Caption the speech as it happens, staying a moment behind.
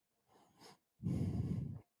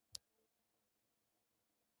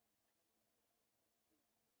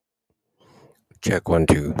Check 1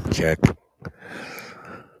 2 check.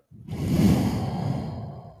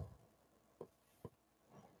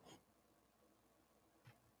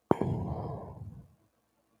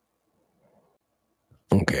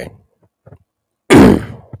 Okay.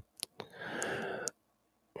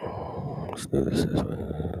 Let's do this way.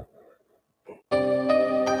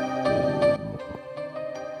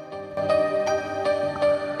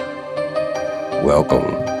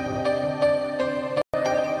 Welcome.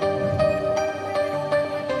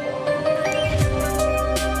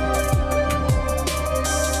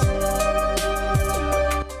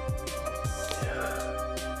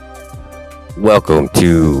 Welcome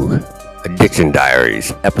to Addiction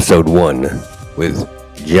Diaries, episode 1 with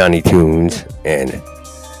Johnny Tunes and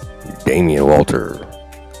Damian Walter.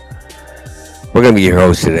 We're going to be your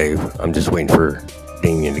host today. I'm just waiting for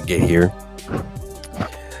Damian to get here.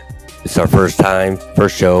 It's our first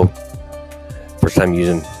show, first time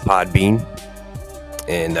using Podbean,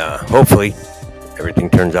 and hopefully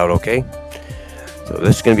everything turns out okay. So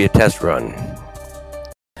this is going to be a test run.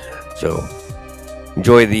 So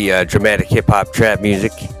enjoy the dramatic hip-hop trap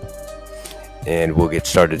music, and we'll get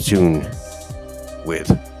started soon with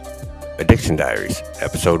Addiction Diaries,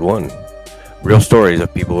 episode 1. Real stories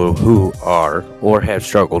of people who are or have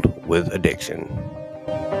struggled with addiction.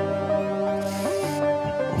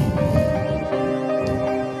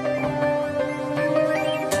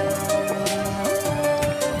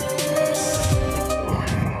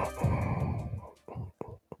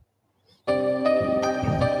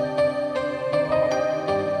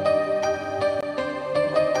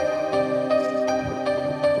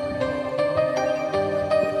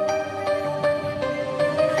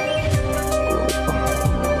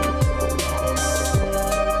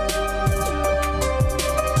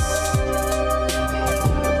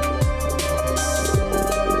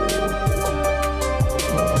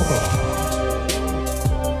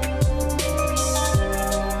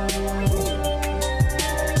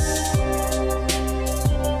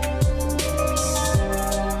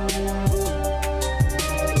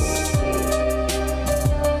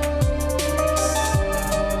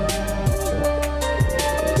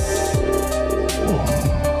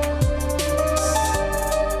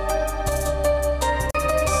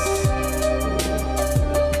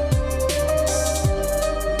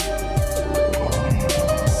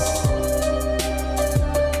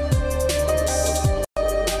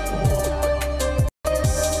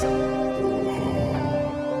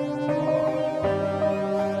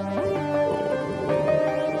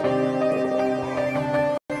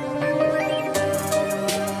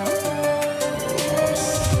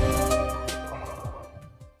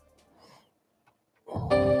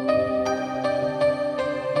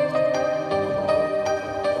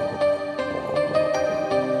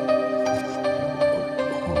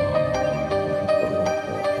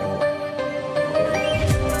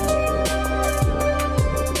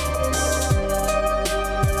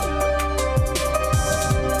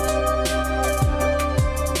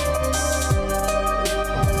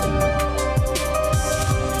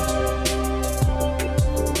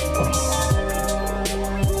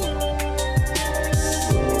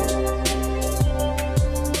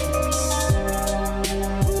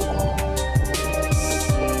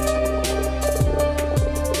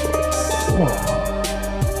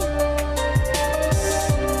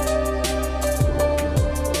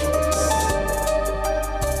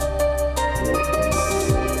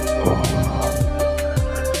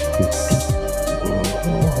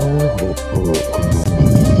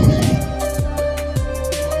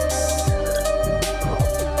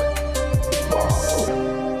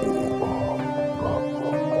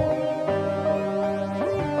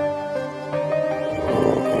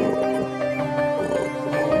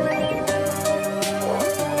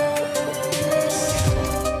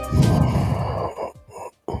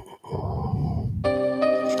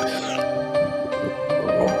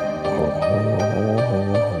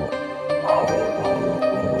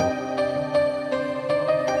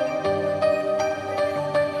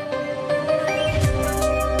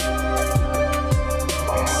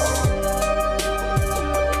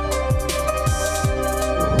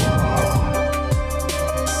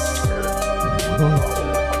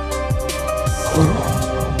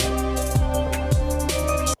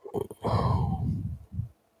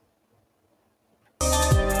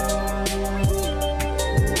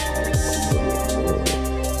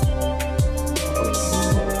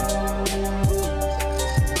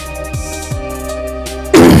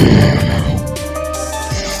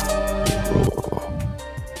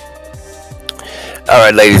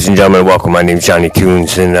 Alright, ladies and gentlemen, welcome. My name is Johnny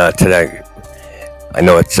Tunes, and today, I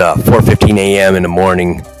know it's 4:15 a.m. in the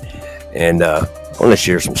morning, And I want to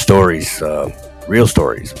share some stories, real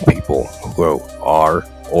stories of people who are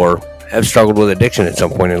or have struggled with addiction at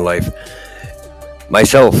some point in life.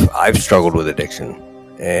 Myself, I've struggled with addiction,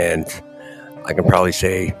 and I can probably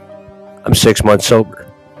say I'm 6 months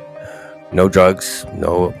sober. No drugs,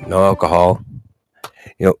 no alcohol.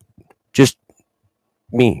 Just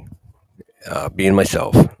me, being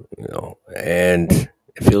myself. And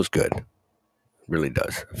it feels good. It really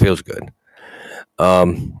does. It feels good.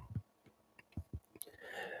 Um,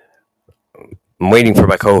 I'm waiting for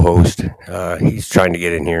my co-host. He's trying to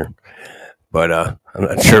get in here, but I'm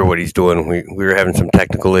not sure what he's doing. We were having some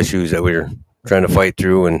technical issues that we were trying to fight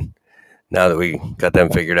through, and now that we got them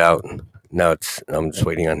figured out, now I'm just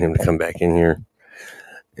waiting on him to come back in here.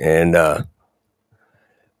 And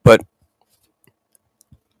but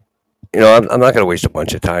I'm not going to waste a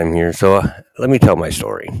bunch of time here. So let me tell my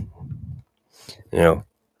story. You know,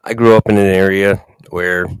 I grew up in an area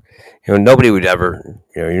where nobody would ever.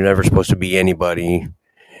 You're never supposed to be anybody.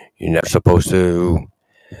 You're never supposed to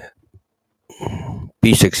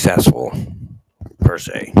be successful per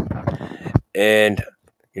se. And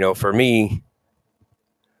for me,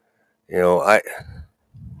 I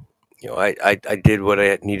I did what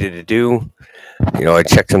I needed to do. I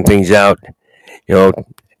checked some things out. You know,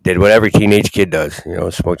 did what every teenage kid does.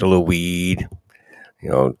 Smoked a little weed.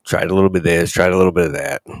 Tried a little bit of this, tried a little bit of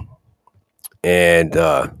that, and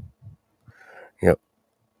you know,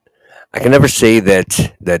 I can never say that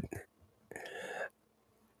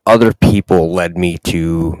other people led me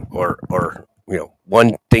to, or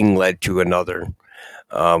one thing led to another.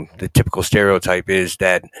 The typical stereotype is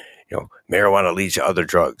that marijuana leads to other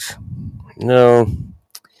drugs. No,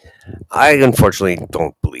 I unfortunately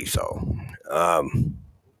don't believe so. Um,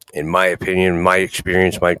 in my opinion, my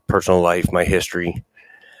experience, my personal life, my history,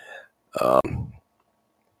 um,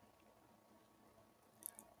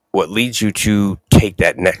 what leads you to take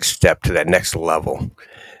that next step to that next level,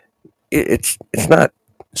 it's not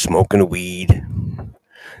smoking a weed.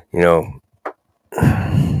 You know,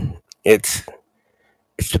 it's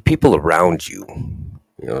it's the people around you.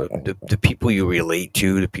 The people you relate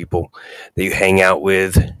to, the people that you hang out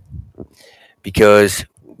with, because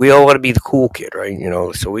we all want to be the cool kid, right?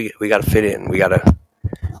 So we got to fit in. We got to,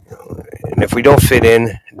 and if we don't fit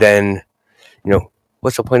in, then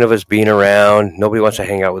what's the point of us being around? Nobody wants to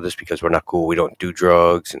hang out with us because we're not cool. We don't do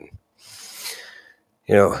drugs, and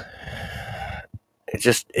you know,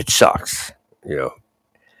 it sucks. You know,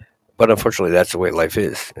 but unfortunately, that's the way life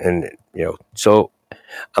is, and so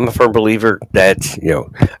I'm a firm believer that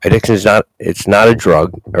addiction is not a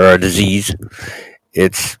drug or a disease.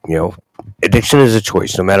 It's addiction is a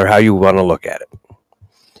choice, no matter how you want to look at it,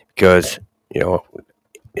 because you know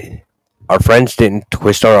our friends didn't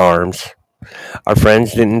twist our arms. Our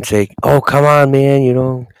friends didn't say, "Oh, come on,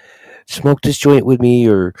 man, smoke this joint with me,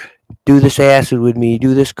 or do this acid with me,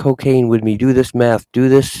 do this cocaine with me, do this meth, do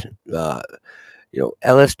this,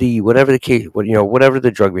 LSD, whatever the case, whatever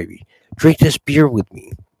the drug may be. Drink this beer with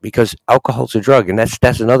me because alcohol's a drug, and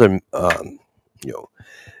that's another, you know,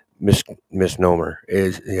 misnomer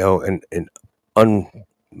is an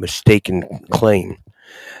unmistaken claim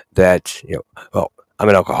that well, I'm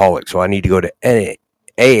an alcoholic, so I need to go to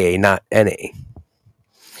AA, not NA.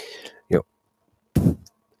 You know,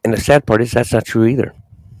 and the sad part is that's not true either.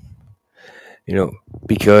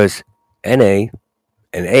 Because NA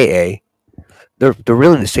and AA, they're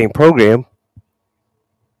really the same program,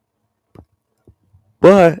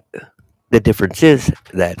 but the difference is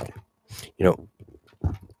that you know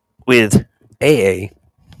with AA,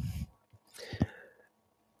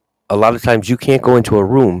 a lot of times you can't go into a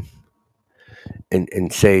room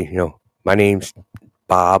and say, my name's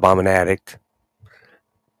Bob, I'm an addict,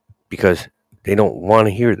 because they don't want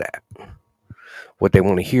to hear that. What they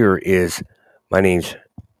want to hear is, my name's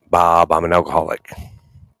Bob, I'm an alcoholic.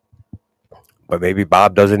 But maybe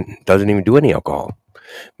Bob doesn't even do any alcohol.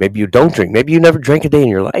 Maybe you don't drink. Maybe you never drank a day in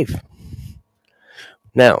your life.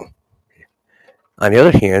 Now, on the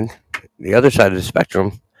other hand, the other side of the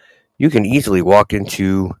spectrum, you can easily walk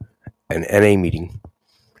into an NA meeting.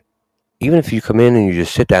 Even if you come in and you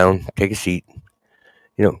just sit down, take a seat,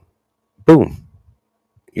 boom,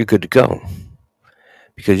 you're good to go.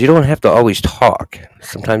 Because you don't have to always talk.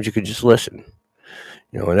 Sometimes you could just listen.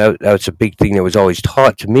 And that's a big thing that was always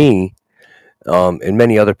taught to me, and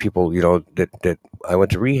many other people, that I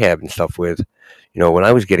went to rehab and stuff with, when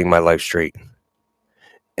I was getting my life straight.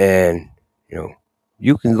 And,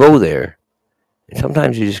 you can go there, and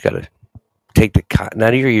sometimes you just got to take the cotton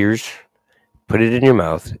out of your ears, put it in your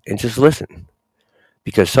mouth, and just listen.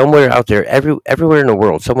 Because somewhere out there, everywhere in the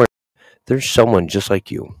world, somewhere, there's someone just like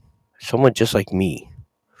you, someone just like me,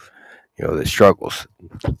 the struggles.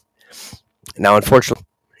 Now, unfortunately,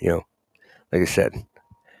 you know, like I said,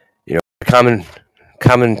 the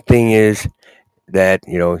common thing is that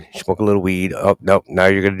smoke a little weed. Oh nope, now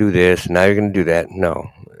you're gonna do this. Now you're gonna do that. No,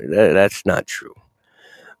 that's not true.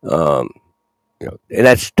 Um, and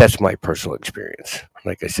that's my personal experience.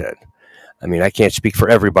 Like I said, I mean, I can't speak for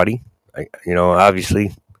everybody.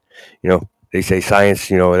 Obviously, they say science.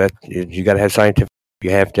 That you got to have scientific.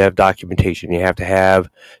 You have to have documentation. You have to have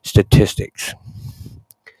statistics.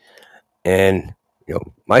 And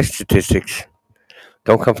my statistics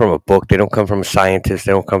don't come from a book. They don't come from a scientist.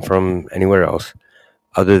 They don't come from anywhere else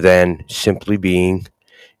other than you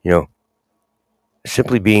know,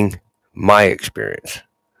 simply being my experience.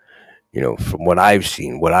 From what I've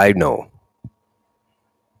seen, what I know,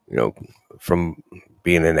 you know, from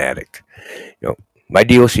being an addict. You know, my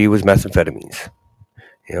DOC was methamphetamines.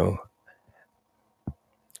 You know,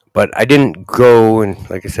 but I didn't go and,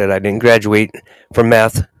 like I said, I didn't graduate from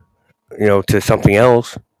meth. To something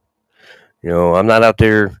else. I'm not out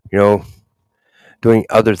there. Doing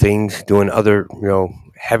other things, doing other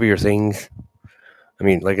heavier things. I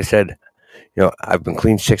mean, like I said, I've been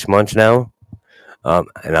clean 6 months now,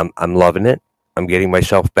 and I'm loving it. I'm getting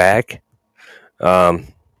myself back. Um,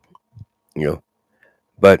 you know,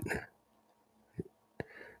 but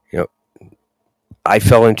you know, I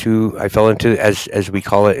fell into as we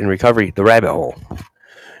call it in recovery, the rabbit hole.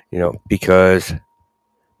 Because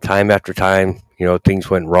time after time, things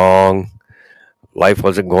went wrong. Life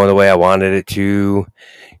wasn't going the way I wanted it to.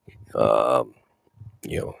 Um,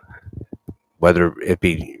 you know, whether it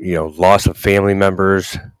be loss of family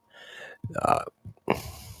members. Uh,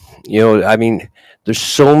 I mean, there's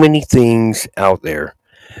so many things out there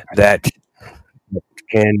that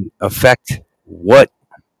can affect what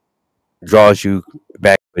draws you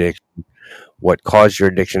back to addiction, what caused your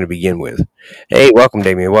addiction to begin with. Hey, welcome,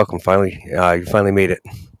 Damien. Welcome. Finally, you finally made it.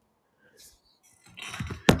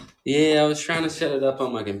 Yeah, I was trying to set it up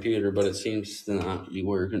on my computer, but it seems to not be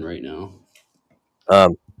working right now.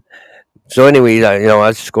 Um, so, anyways, I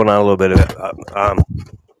was just going on a little bit of it.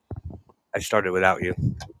 I started without you,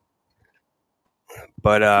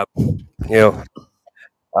 but you know,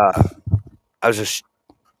 uh, I was just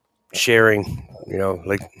sharing,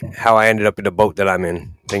 like how I ended up in the boat that I'm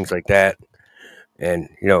in, things like that, and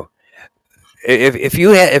if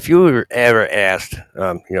you were ever asked,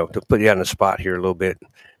 to put you on the spot here a little bit,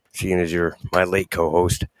 seeing as you're my late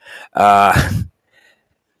co-host, uh,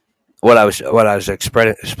 what I was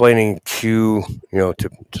explaining to the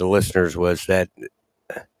listeners was that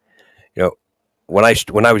you know when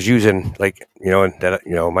I was using, like, and that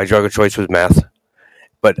my drug of choice was meth,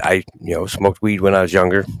 but I smoked weed when I was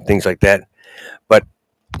younger, things like that, but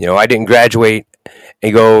I didn't graduate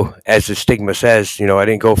and go, as the stigma says, I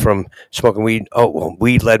didn't go from smoking weed. Oh well,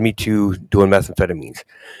 weed led me to doing methamphetamines.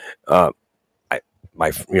 Uh, I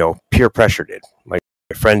my peer pressure did. My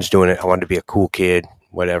friends doing it. I wanted to be a cool kid,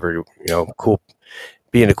 whatever. Cool,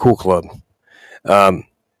 be in a cool club. Um,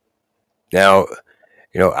 Now,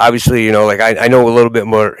 obviously, like I know a little bit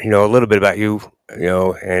more, a little bit about you,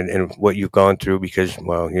 and what you've gone through because,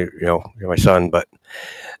 well, you're my son, but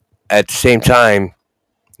at the same time,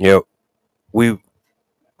 you know, we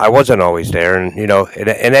I wasn't always there, and and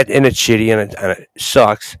it's shitty and it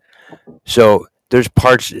sucks. So there's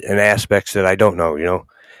parts and aspects that I don't know,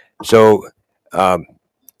 So, um,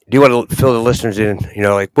 do you want to fill the listeners in?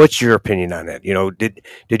 Like, what's your opinion on that?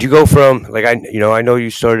 Did you go from, like, I know you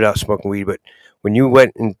started out smoking weed, but when you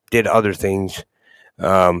went and did other things,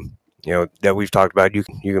 that we've talked about, you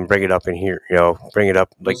can bring it up in here. Bring it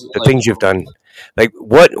up, like Was it the like things you've done, like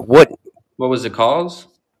what. what was the cause?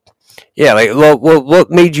 Yeah, like, what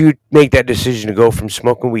made you make that decision to go from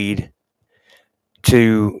smoking weed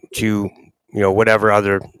to whatever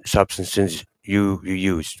other substances you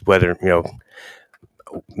used, whether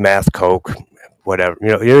meth, coke, whatever,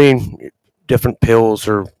 what I mean, different pills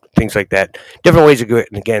or things like that, different ways of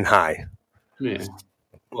getting high. Yeah.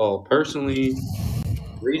 Well, personally,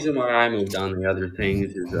 the reason why I moved on to other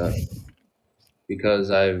things is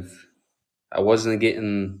because I wasn't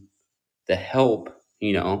getting the help.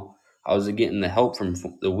 I wasn't getting the help from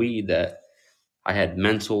the weed that I had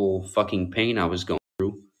mental fucking pain I was going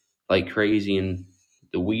through like crazy, and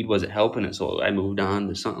the weed wasn't helping it. So I moved on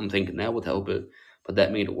to something thinking that would help it, but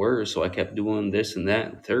that made it worse. So I kept doing this and that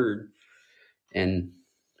and the third, and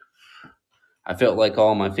I felt like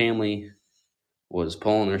all my family was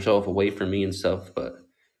pulling themselves away from me and stuff, but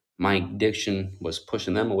my addiction was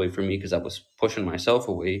pushing them away from me because I was pushing myself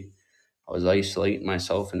away. I was isolating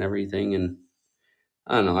myself and everything, and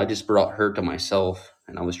I don't know. I just brought hurt to myself,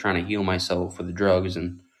 and I was trying to heal myself with the drugs,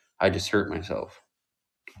 and I just hurt myself.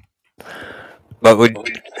 But would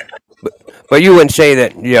but you wouldn't say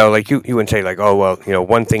that, like you wouldn't say like, oh well,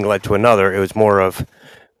 one thing led to another. It was more of,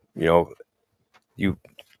 you know you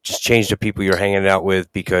just changed the people you're hanging out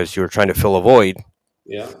with because you were trying to fill a void,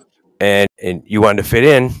 Yeah. and you wanted to fit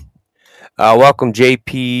in. Welcome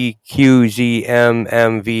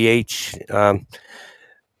JPQZMMVH.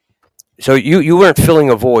 So you weren't filling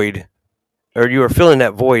a void, or you were filling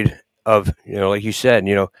that void of, like you said,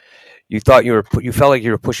 you thought you felt like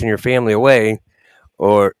you were pushing your family away,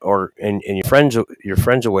 and your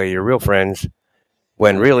friends away, your real friends,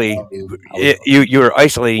 When when really I was you were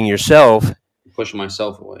isolating yourself, pushing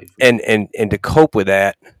myself away from. and to cope with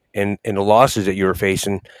that, and the losses that you were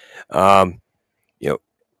facing. um, you know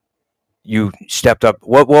you stepped up.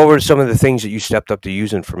 What were some of the things that you stepped up to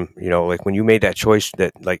using from, like when you made that choice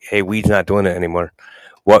that, like, hey, weed's not doing it anymore?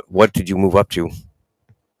 What did you move up to?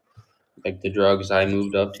 Like the drugs I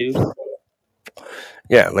moved up to.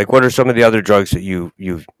 Yeah, like what are some of the other drugs that you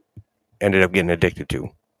ended up getting addicted to?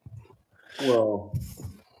 Well,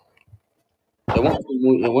 it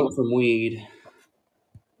went from weed.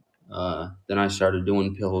 Then I started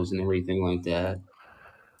doing pills and everything like that.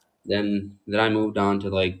 Then I moved on to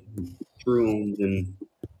like shrooms and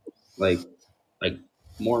like like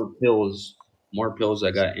more pills, more pills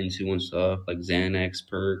I got into and stuff like Xanax,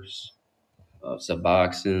 perks,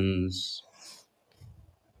 Suboxones,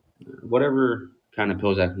 whatever kind of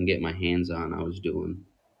pills I can get my hands on. I was doing.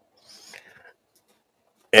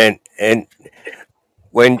 And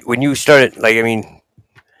when you started, like, I mean,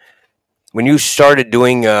 when you started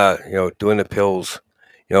doing the pills,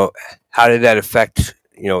 you know how did that affect,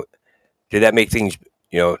 did that make things,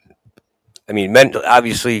 you know I mean, mental,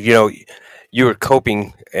 obviously, you were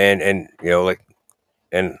coping, and like,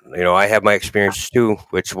 and I have my experiences too,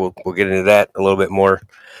 which we'll get into that a little bit more.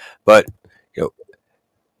 But, you know,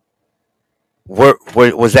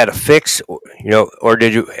 was that a fix? Or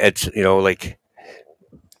did you, it's, like,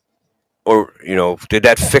 or did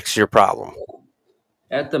that fix your problem?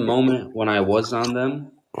 At the moment when I was on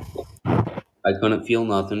them, I couldn't feel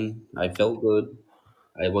nothing. I felt good.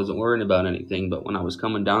 I wasn't worrying about anything. But when I was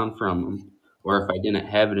coming down from them, or if I didn't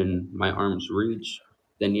have it in my arm's reach,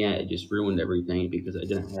 then yeah, it just ruined everything because I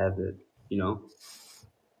didn't have it. You know.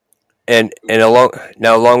 And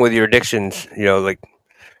along with your addictions, like,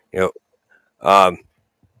 you know, um,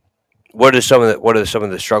 what are some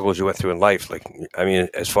of the struggles you went through in life? Like, I mean,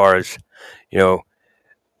 as far as, you know,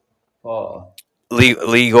 Oh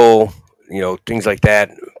legal, things like that,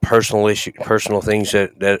 personal things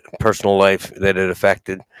that personal life that it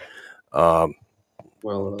affected, um,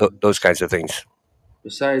 well, those kinds of things.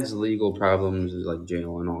 besides legal problems like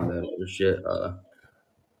jail and all that other shit,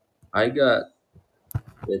 I got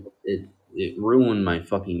it ruined my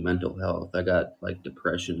fucking mental health. I got like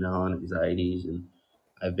depression now and anxieties, and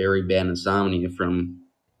I have very bad insomnia from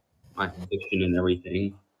my addiction and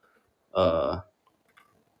everything. Uh,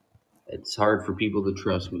 it's hard for people to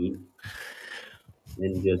trust me,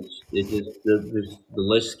 and just it just the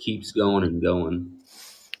list keeps going and going.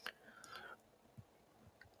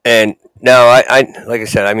 And now, like I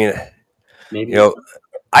said, I mean, you Maybe know,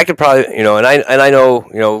 I could probably, and I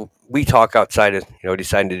know, we talk outside of,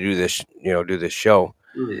 deciding to do this show,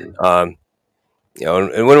 oh yeah, um,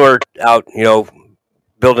 and when we're out,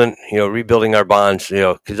 building, rebuilding our bonds,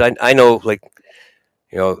 because I know, like,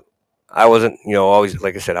 you know, I wasn't, always,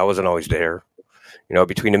 like I said, I wasn't always there,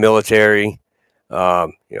 between the military,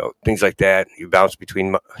 things like that. You bounce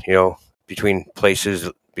you know, between places,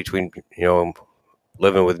 between,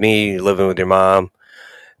 living with me, living with your mom,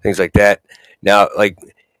 things like that. Now, like,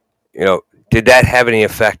 you know, did that have any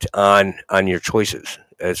effect on your choices,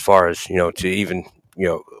 as far as, to even,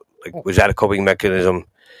 like, was that a coping mechanism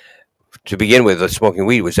to begin with? Smoking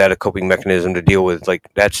weed, was that a coping mechanism to deal with,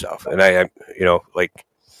 like, that stuff? And like,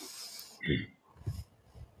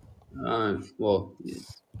 well,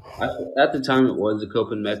 I, at the time it was a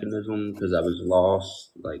coping mechanism because I was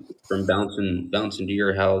lost, like from bouncing to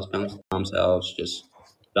your house, bouncing to mom's house, just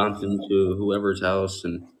bouncing to whoever's house,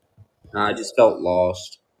 and I just felt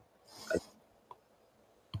lost.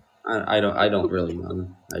 I don't really know.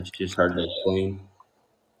 It's just hard to explain.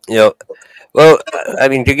 you know, well, I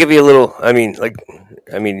mean, to give you a little, I mean, like,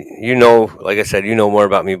 I mean, like I said, more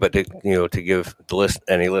about me, but to give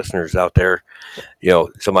any listeners out there,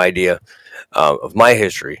 some idea, of my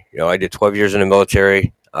history. I did 12 years in the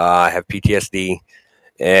military. I have PTSD,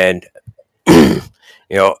 and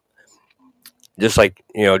know, just like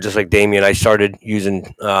Damien, I started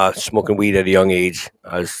using, smoking weed at a young age.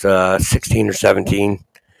 I was, 16 or 17.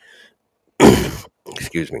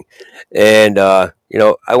 Excuse me, and I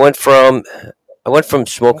went from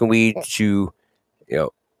smoking weed to, you know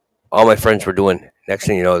all my friends were doing. Next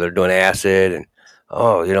thing you know, they're doing acid, and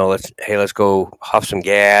oh, let's go huff some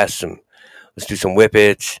gas, and let's do some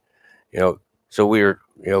whippets. You know, so we were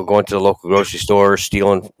going to the local grocery store,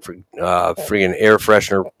 stealing freaking air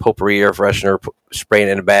freshener, potpourri air freshener, spraying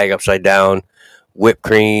it in a bag upside down, whipped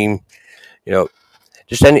cream. You know,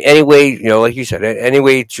 just any way, like you said, any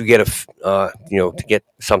way to get to get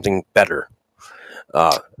something better,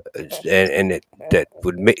 uh, and that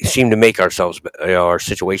would seem to make our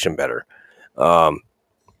situation better. Um,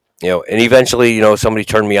 and eventually, somebody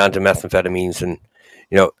turned me on to methamphetamines, and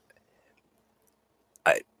you know,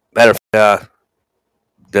 matter of fact,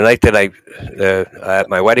 the night that at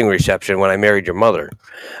my wedding reception when I married your mother,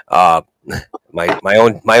 uh, my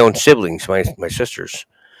own siblings, my sisters.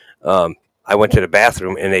 Um, I went to the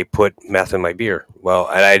bathroom and they put meth in my beer. Well,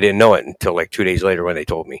 I didn't know it until like 2 days later when they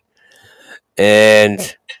told me, and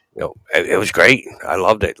it was great. I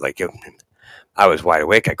loved it. I was wide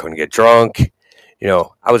awake. I couldn't get drunk.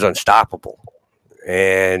 I was unstoppable,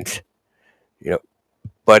 and you know,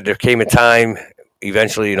 but there came a time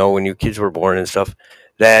eventually, when you kids were born and stuff,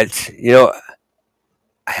 that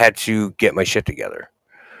I had to get my shit together.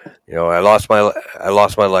 I lost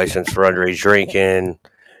my license for underage drinking.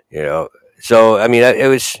 You know, so I mean, it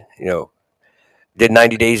was did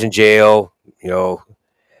 90 days in jail.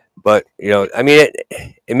 But I mean,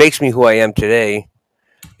 it makes me who I am today.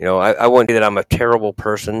 I wouldn't say that I'm a terrible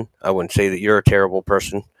person. I wouldn't say that you're a terrible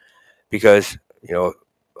person because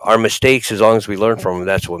our mistakes, as long as we learn from them,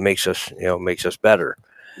 that's what makes us better.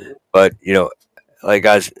 But like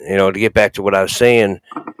guys, to get back to what I was saying,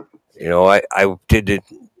 I did it.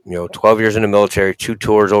 12 years in the military, 2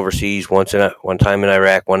 tours overseas, one time in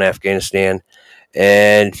Iraq, one in Afghanistan,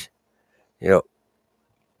 and you know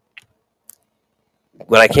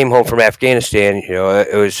when I came home from Afghanistan,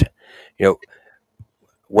 it was you know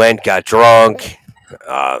got drunk.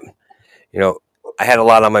 Um, you know, I had a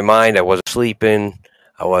lot on my mind. I wasn't sleeping.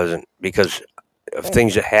 I wasn't because of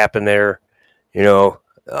things that happened there. You know,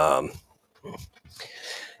 um,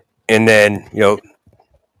 and then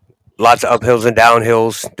lots of uphills and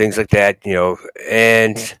downhills, things like that.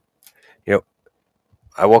 And you know,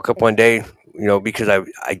 I woke up one day, because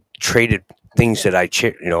I traded things that I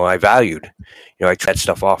valued. I traded that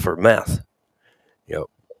stuff off for meth. You know,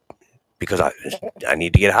 because I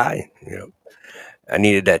need to get high. I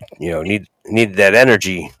needed that, needed that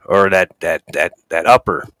energy or that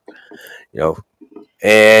upper, you know,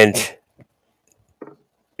 and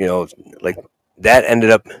you know, like that ended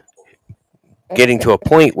up getting to a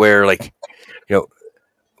point where, like, you know,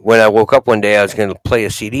 when I woke up one day, I was going to play a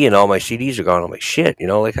CD, and all my CDs are gone. I'm like, shit,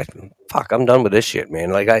 fuck, I'm done with this shit,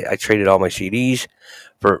 man. Like, I traded all my CDs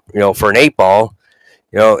for an 8 ball,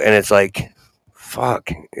 and it's like, fuck,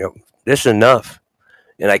 this is enough,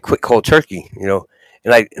 and I quit cold turkey, and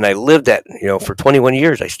I lived that, for 21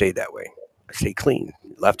 years. I stayed that way. I stayed clean,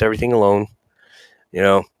 left everything alone, you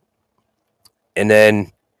know, and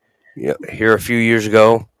then here a few years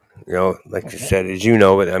ago, like I said, as you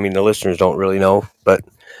know, but I mean the listeners don't really know, but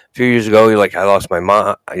a few years ago, like I lost my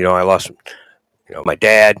mom, I lost my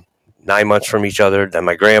dad, 9 months from each other, then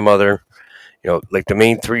my grandmother, like the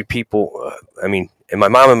main three people. I mean, and my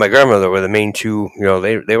mom and my grandmother were the main two.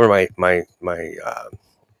 They were my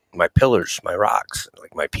pillars, my rocks,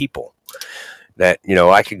 like my people. That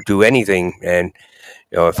I could do anything, and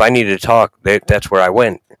if I needed to talk, that's where I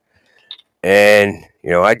went, and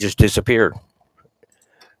I just disappeared,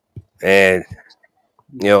 and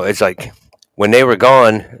it's like when they were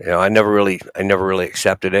gone, I never really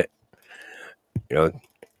accepted it. You know,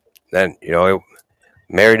 then I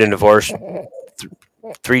married and divorced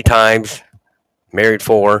 3 times, married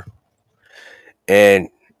 4, and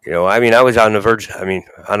I mean, I was on the verge. I mean,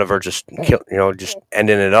 on the verge of just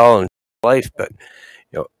ending it all in life. But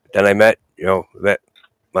then I met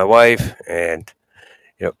my wife, and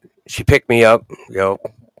she picked me up.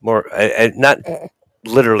 More not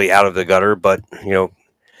literally out of the gutter, but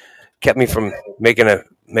kept me from making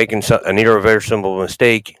an irreversible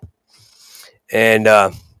mistake. And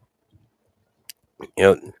you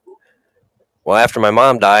know, well, after my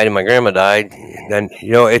mom died and my grandma died, then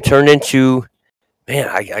it turned into, man,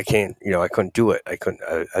 I can't, I couldn't do it. I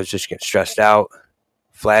was just getting stressed out.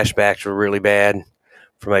 Flashbacks were really bad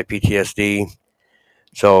for my PTSD.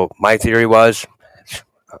 So my theory was,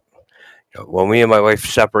 well, me and my wife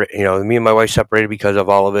separated because of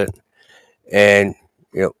all of it. And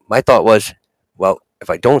my thought was, well, if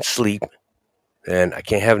I don't sleep, then I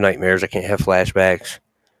can't have nightmares. I can't have flashbacks.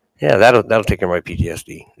 Yeah, that'll take care of my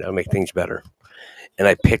PTSD. That'll make things better. And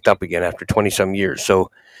I picked up again after 20 some years.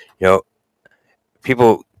 So, you know,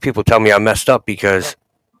 people tell me I'm messed up because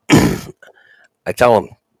I tell them,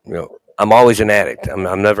 I'm always an addict.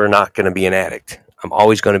 I'm never not going to be an addict. I'm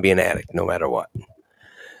always going to be an addict, no matter what.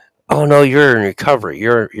 Oh no, you're in recovery.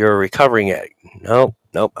 You're a recovering addict. No,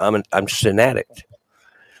 nope. I'm just an addict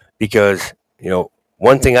because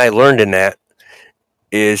one thing I learned in that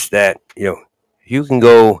is that you can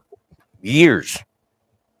go years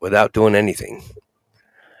without doing anything,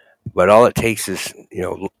 but all it takes is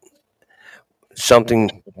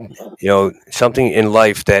something something in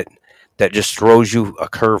life that just throws you a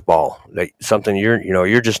curveball, like something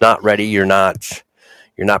you're just not ready. You're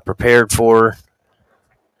not prepared for,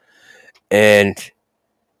 and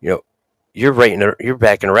you know you're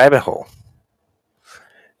back in a rabbit hole.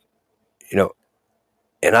 You know,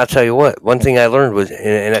 and I'll tell you what. One thing I learned was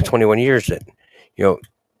in that 21 years that you know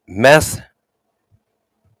meth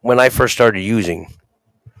when I first started using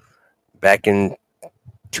back in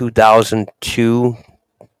 2002,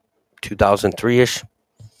 2003 ish.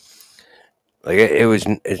 Like it was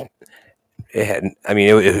it had. I mean,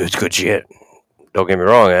 it was good shit. Don't get me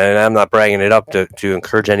wrong, and I'm not bragging it up to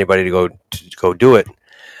encourage anybody to go do it.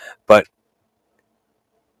 But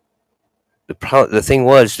the thing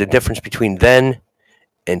was the difference between then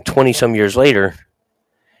and 20 some years later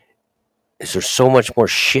is there's so much more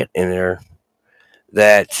shit in there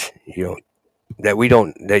that that we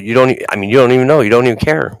don't that you don't. I mean, you don't even know. You don't even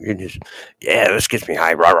care. You just this gets me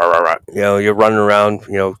high. Rah, rah, rah, rah. You're running around.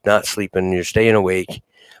 Not sleeping. You're staying awake,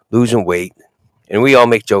 losing weight, and we all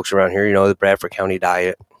make jokes around here. The Bradford County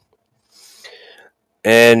diet,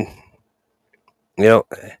 and you know.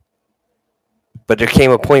 But there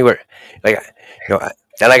came a point where, like,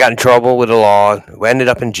 then I got in trouble with the law. We ended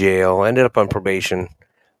up in jail. Ended up on probation.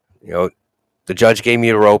 You know, the judge gave me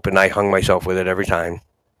a rope, and I hung myself with it every time.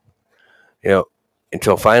 You know,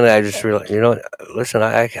 until finally I just realized, listen,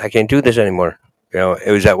 I can't do this anymore.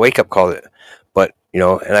 It was that wake up call. But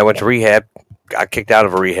and I went to rehab, got kicked out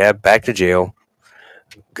of a rehab, back to jail,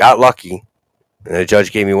 got lucky, and the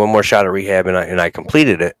judge gave me one more shot at rehab, and I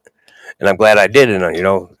completed it, and I'm glad I did.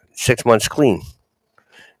 And 6 months clean.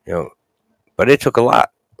 You know, but it took a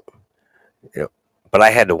lot. You know, but I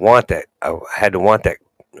had to want that. I had to want that.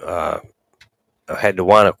 Uh, I had to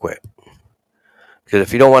want to quit because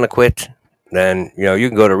if you don't want to quit, then you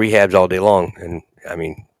can go to rehabs all day long, and I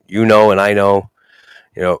mean and I know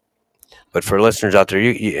you know. But for listeners out there,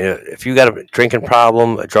 if you got a drinking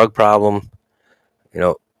problem, a drug problem, you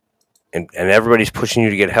know, and everybody's pushing you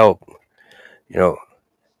to get help, you know,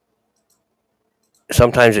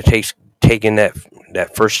 sometimes it takes taking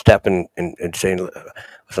that first step and saying,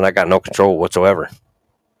 listen, I got no control whatsoever.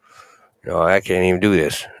 I can't even do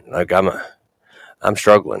this. Like I'm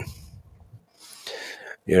struggling.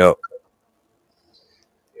 You know,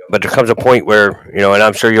 but there comes a point where and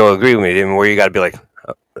I'm sure you'll agree with me, where you got to be like,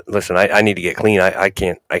 listen, I need to get clean. I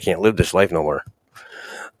can't live this life no more.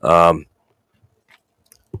 Um,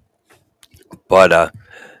 but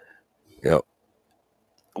you know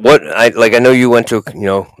what I know you went to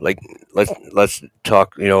like let's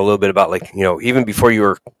talk a little bit about like even before you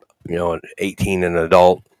were 18 and an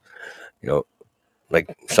adult, you know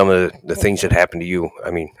like some of the things that happened to you.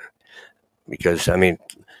 I mean, because I mean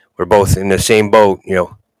we're both in the same boat.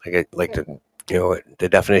 Like the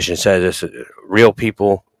definition says, it's real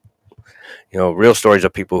people. Real stories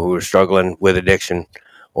of people who are struggling with addiction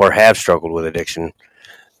or have struggled with addiction.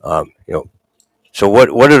 Um, you know, so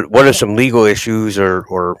what are some legal issues or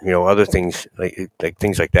other things like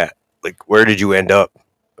things like that? Like where did you end up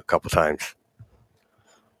a couple times?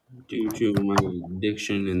 Due to my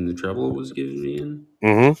addiction and the trouble it was giving me in.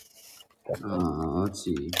 Mm-hmm. Let's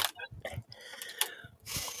see.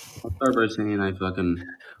 I'll start by saying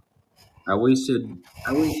I wasted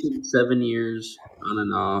 7 years on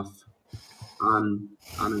and off on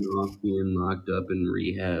and off being locked up in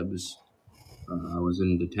rehabs. I was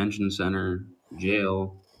in detention center,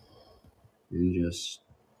 jail, and just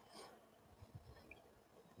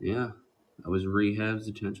yeah, I was rehabs,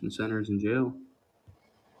 detention centers, and jail.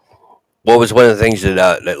 What was one of the things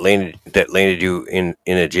that landed you in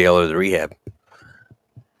a jail or the rehab?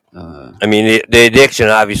 Uh, I mean, the addiction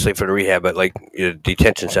obviously for the rehab, but like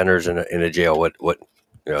detention centers in a jail. What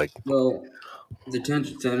like? well,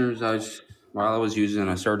 detention centers. While I was using,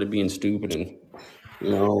 I started being stupid and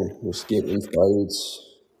was getting in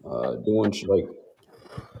fights, doing like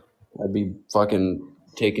I'd be fucking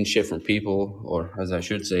taking shit from people, or as I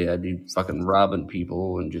should say, I'd be fucking robbing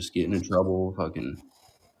people and just getting in trouble.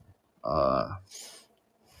 Uh,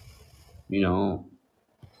 you know,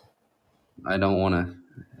 I don't want to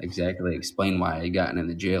exactly explain why I got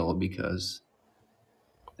into jail because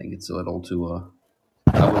I think it's a little too.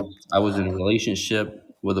 I was in a relationship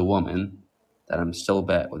with a woman that I'm still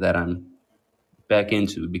back that I'm back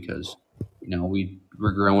into because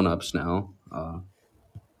we're grown ups now.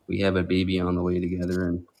 We have a baby on the way together,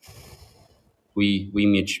 and we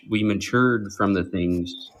matured from the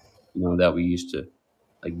things that we used to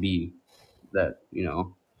like be that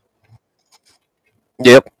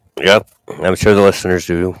Yep, yep. I'm sure the listeners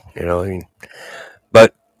do. I mean,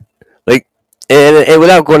 but like, and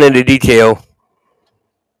without going into detail,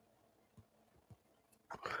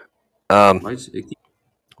 um, why is it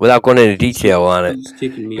without going into keeps detail on it, keeps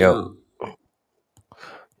kicking me you know, out.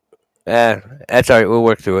 that's all right. We'll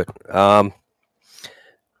work through it.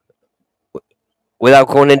 Without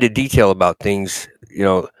going into detail about things,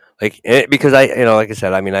 like because like I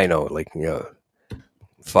said, I mean, I know, like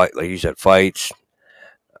fight, like you said, fights,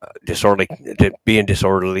 disorderly, being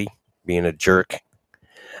disorderly, being a jerk.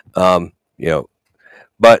 Um, you know,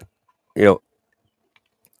 but you know,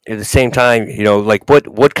 at the same time, like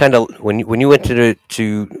what kind of when you went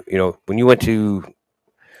when you went to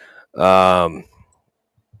um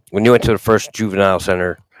when you went to the first juvenile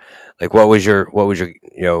center, like what was your what was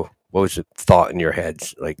the thought in your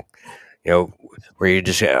heads, like where you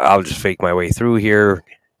just I'll just fake my way through here,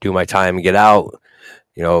 do my time and get out,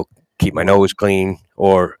 you know, keep my Well, nose clean,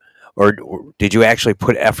 or did you actually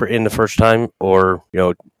put effort in the first time, or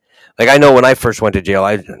like I know when I first went to jail,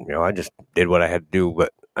 I just did what I had to do,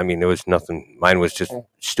 but I mean there was nothing. Mine was just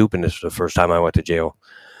stupidness the first time I went to jail,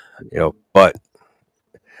 but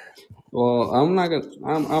well, I'm not gonna.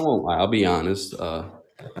 I won't lie. I'll be honest.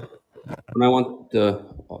 When I went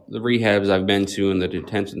the rehabs I've been to and the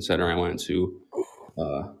detention center I went to,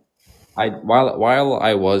 uh, I while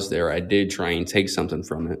I was there, I did try and take something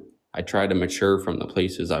from it. I tried to mature from the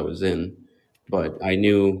places I was in, but I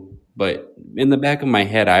knew. But in the back of my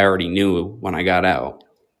head, I already knew when I got out,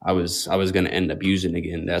 I was going to end up using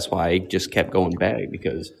again. That's why I just kept going back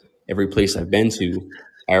because every place I've been to,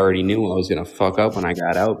 I already knew I was going to fuck up when I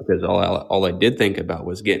got out because all I did think about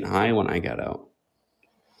was getting high when I got out.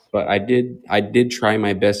 But I did try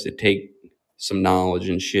my best to take some knowledge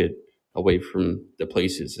and shit away from the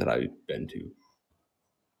places that I've been to.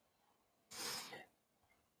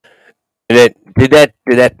 did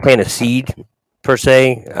that plant a seed per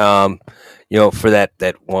se, for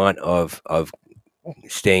that want of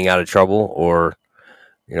staying out of trouble, or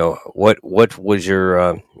what was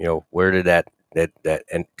your where did that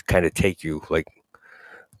and kind of take you, like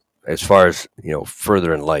as far as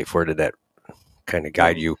further in life, where did that kind of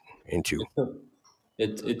guide Well, you into? it took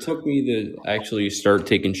it took me to actually start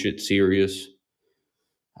taking shit serious.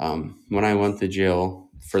 When I went to jail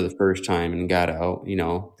for the first time and got out,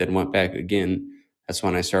 then went back again. That's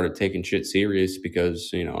when I started taking shit serious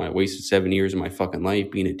because I wasted 7 years of my fucking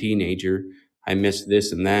life being a teenager. I missed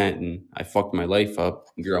this and that, and I fucked my life up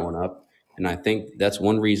growing up. And I think that's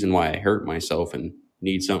one reason why I hurt myself and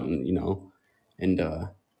need something. And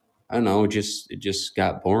I don't know, it just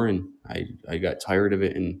got boring. I got tired of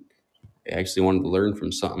it, and I actually wanted to learn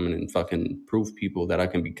from something and fucking prove people that I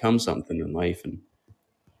can become something in life. And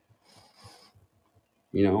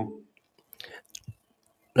you know,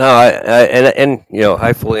 No, and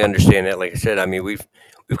I fully understand that. Like I said, I mean we've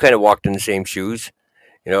kind of walked in the same shoes,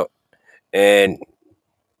 you know, and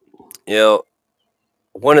you know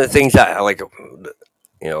one of the things I like,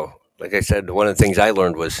 like I said, one of the things I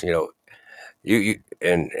learned was you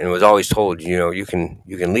and was always told, you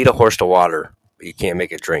can lead a horse to water, but you can't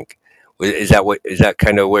make it drink. Is that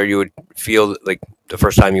kind of where you would feel like the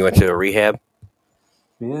first time you went to a rehab?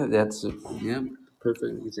 yeah, that's a yeah,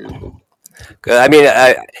 perfect example. 'Cause, I mean,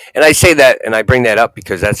 I say that and I bring that up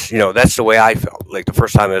because that's the way I felt. Like the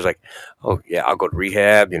first time I was like, oh yeah, I'll go to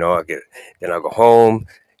rehab. Then I'll go home.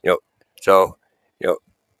 You know, so you know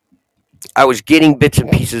I was getting bits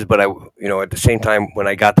and pieces, but at the same time when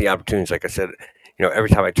I got the opportunities, like I said, every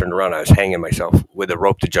time I turned around, I was hanging myself with a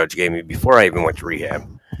rope the judge gave me before I even went to rehab.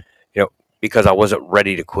 You know, because I wasn't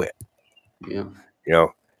ready to quit. Yeah, You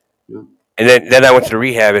know, yeah, and then I went to the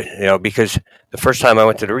rehab. Because the first time I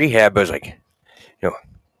went to the rehab, I was like, you know,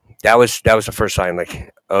 that was the first time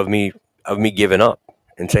like of me giving up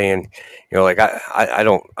and saying, like I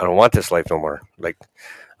don't want this life no more. Like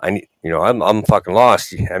I need, I'm fucking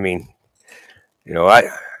lost. I mean, you know, I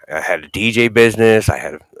I had a DJ business. I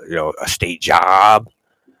had a state job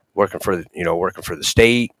working for the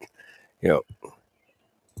state. You know,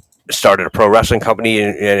 started a pro wrestling company in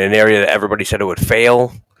an area that everybody said it would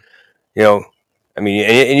fail. You know, I mean,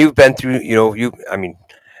 and you've been through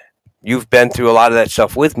you've been through a lot of that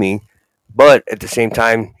stuff with me, but at the same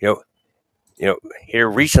time, here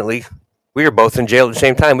recently, we were both in jail at the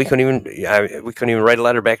same time. We couldn't even write a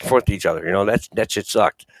letter back and forth to each other. That shit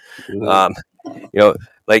sucked. yeah, Um,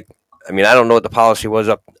 like. I mean, I don't know what the policy was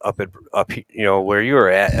where you were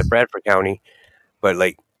at Bradford County, but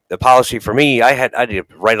like the policy for me, I did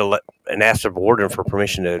write and ask the warden for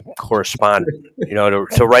permission to correspond,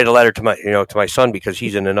 to write a letter to my son because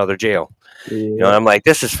he's in another jail. And Yeah. I'm like,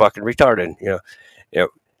 this is fucking retarded. You know,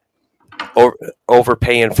 over,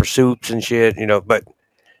 overpaying for soups and shit. You know, but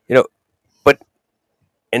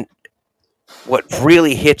and what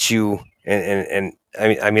really hits you, and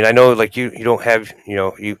I mean, I know like you don't have,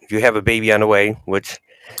 you have a baby on the way, which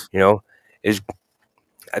you know is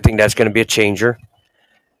I think that's going to be a changer.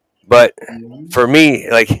 But Mhm. for me,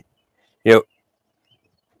 like you know,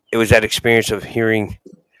 it was that experience of hearing,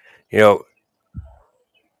 you know,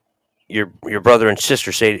 your brother and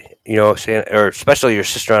sister say, saying, or especially your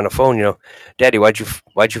sister on the phone, Daddy, why'd you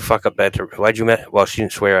fuck up why'd you mess? Well, she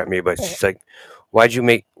didn't swear at me, but she's like, why'd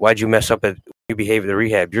you mess up at you behave at the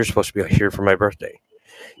rehab? You're supposed to be here for my birthday.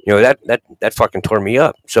 That fucking tore me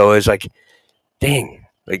up. So it was like, dang,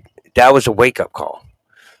 like that was a wake up call.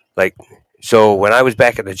 Like, so when I was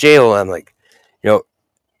back at the jail, I'm like, you know,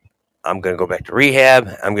 I'm gonna go back to rehab.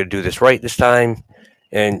 I'm gonna do this right this time,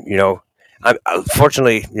 and I'm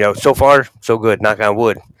fortunately, so far so good. Knock on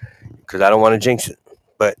wood, because I don't want to jinx it.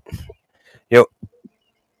 But you know,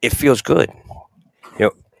 it feels good. You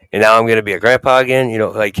know, and now I'm gonna be a grandpa again.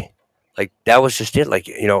 Like that was just it. Like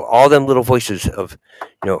all them little voices of,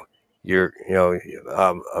 you know, your,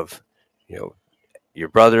 of, you know, your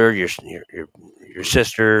brother, your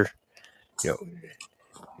sister, you know,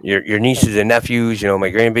 your nieces and nephews, my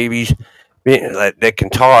grandbabies, that can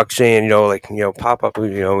talk, saying, Papa,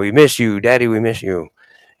 we miss you, Daddy, we miss you,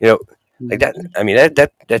 you know, like that. Mhm. I mean,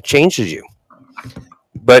 that changes you.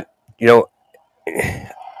 But you know,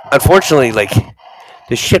 unfortunately, like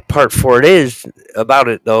the shit part for it is about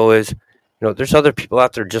it though is, there's other people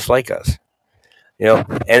out there just like us,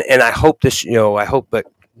 and I hope I hope that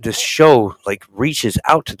this show like reaches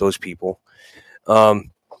out to those people, um,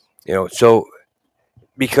 so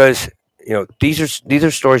because these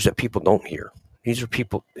are stories that people don't hear. These are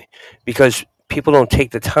people because people don't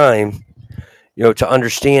take the time, to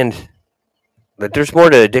understand that there's more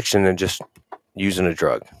to addiction than just using a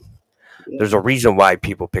drug. Yeah. There's a reason why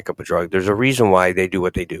people pick up a drug. There's a reason why they do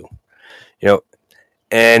what they do. You know,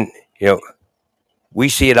 and you know we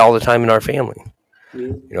see it all the time in our family. Yeah.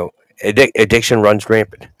 You know, addiction runs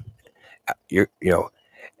rampant. You know,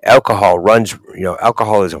 alcoholism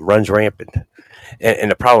runs rampant, and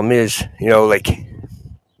the problem is, like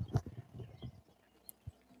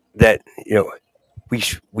that.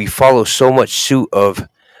 We follow so much suit of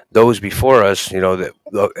those before us.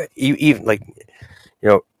 That even like you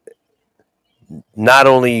know not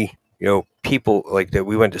only people like that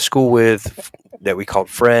we went to school with, that we called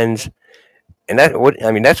friends, and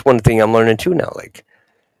that's one thing I'm learning too now. Like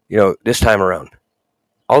this time around,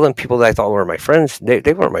 all them people that I thought were my friends, they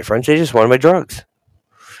weren't my friends. They just wanted my drugs.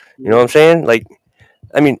 You know what Yeah. I'm saying? Like,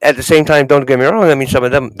 I mean, at the same time, don't get me wrong. I mean, some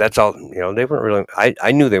of them, that's all. They weren't really.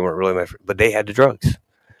 I knew they weren't really my, but they had the drugs.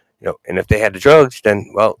 And if they had the drugs,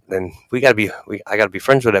 then well, then I gotta be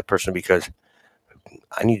friends with that person because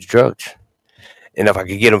I need the drugs. And if I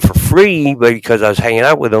could get them for free, but because I was hanging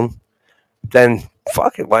out with them, then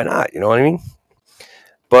fuck it, why not? You know what I mean?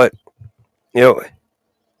 But you know,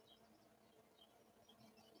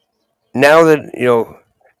 now that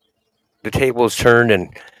the table's turned and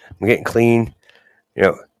I'm getting clean, you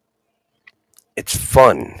know, it's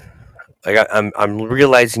fun. Like I'm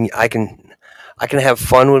realizing I can have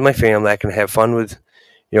fun with my family. I can have fun with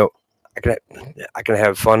you know I can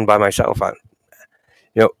have fun by myself.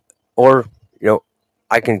 You know, or you know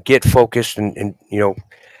I can get focused and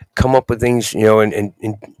come up with things, and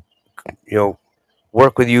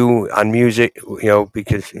work with you on music,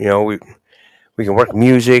 because we can work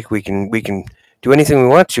music, we can do anything we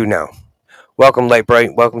want to now. Welcome, Light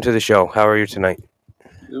Bright. Welcome to the show. How are you tonight?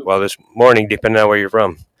 Yep. Well, this morning, depending on where you're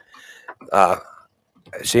from. Uh,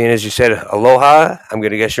 Seeing as you said aloha, I'm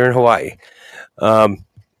gonna guess you're in Hawaii. Um,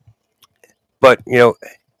 but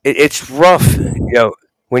it's rough,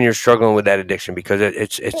 when you're struggling with that addiction because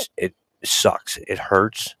it sucks. It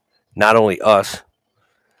hurts not only us,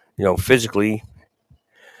 physically.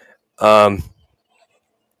 Um,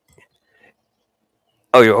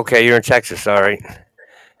 oh, you're okay. You're in Texas. All right.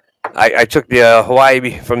 I took the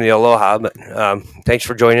Hawaii from the Aloha, but thanks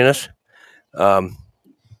for joining us. Um,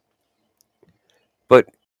 but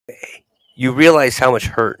you realize how much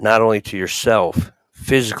hurt, not only to yourself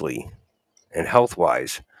physically and health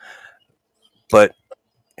wise, but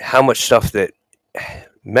how much stuff that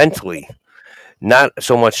mentally, not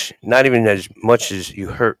so much, not even as much as you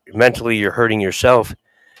hurt mentally, you're hurting yourself.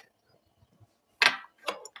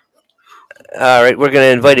 All right, we're gonna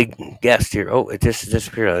invite a guest here. Oh, it just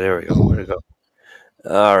disappeared. Oh, there we go. Where'd it go?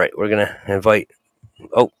 All right, we're gonna invite.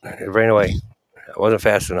 Oh, it ran away. I wasn't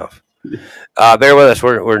fast enough. Bear with us.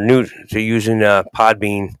 We're new to using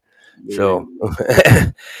Podbean, Very so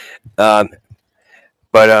um,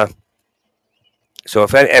 but so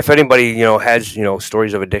if anybody has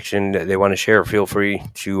stories of addiction that they want to share, feel free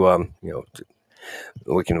to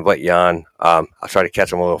we can invite you on. I'll try to catch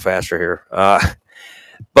them a little faster here.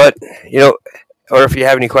 But you know, or if you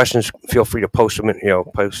have any questions, feel free to post them in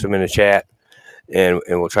the chat, and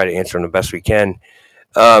we'll try to answer them the best we can.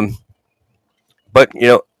 Um, but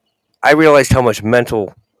I realized how much mentally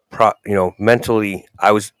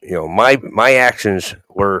I was, my actions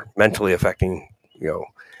were mentally affecting, you know,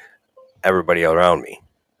 everybody around me.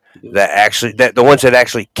 yeah. That the ones that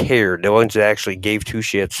actually cared, the ones that actually gave two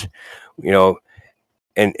shits, you know.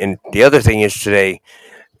 And the other thing is today,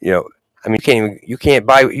 you know, I mean, you can't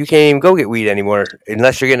even go get weed anymore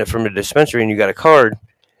unless you're getting it from a dispensary and you got a card,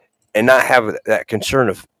 and not have that concern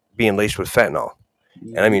of being laced with fentanyl.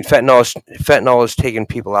 And I Mhm. mean, fentanyl is taking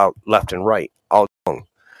people out left and right all along,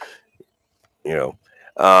 you know,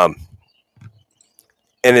 um,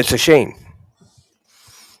 and it's a shame,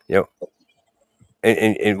 you know.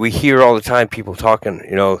 And we hear all the time people talking,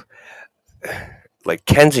 like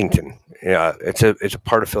Kensington. Yeah, it's a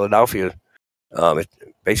part of Philadelphia. It's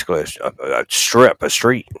basically a strip, a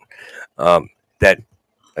street. That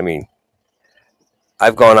I mean,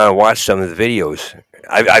 I've gone on and watched some of the videos.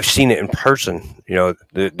 I've seen it in person.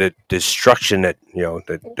 The destruction that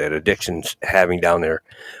that addiction's having down there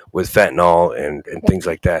with fentanyl and things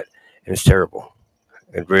like that, and it's terrible.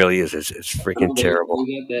 It really is. It's I know freaking they terrible.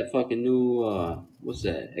 got that fucking new what's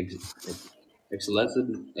that?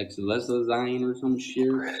 Exelazine or some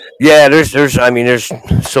shit. Yeah, there's I mean there's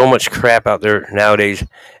so much crap out there nowadays,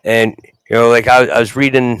 and like I was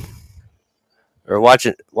reading or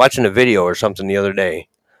watching a video or something the other day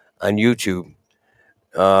on YouTube,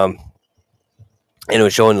 um, and it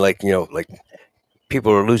was showing like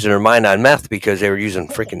people were losing their mind on meth because they were using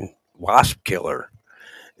freaking wasp killer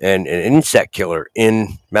and an insect killer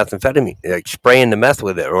in methamphetamine, like spraying the meth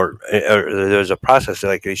with it, or there's a process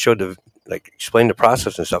like they showed explain the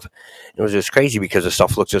process and stuff. It was just crazy because the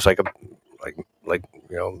stuff looks just like like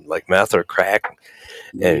like meth or crack,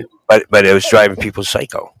 and Yeah. but it was driving people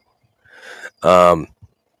psycho. Um,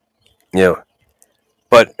 you know,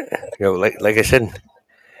 but like I said,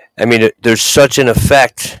 I mean, there's such an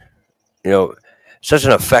effect, you know, such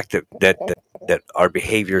an effect that our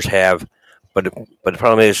behaviors have, but the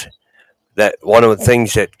problem is that one of the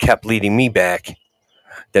things that kept leading me back,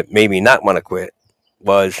 that made me not want to quit,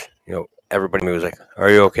 was everybody was like, "Are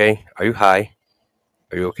you okay? Are you high?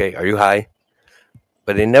 Are you okay? Are you high?"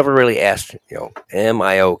 But they never really asked, "Am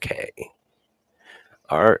I okay?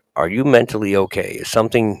 Are you mentally okay? Is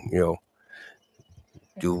something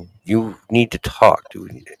do you need to talk?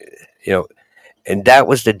 You know?" And that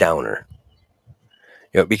was the downer,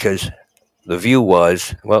 because the view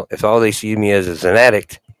was, well, if all they see me as is an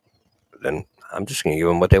addict, then I'm just going to give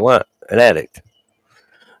them what they want, an addict,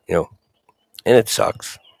 you know, and it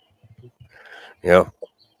sucks, you know.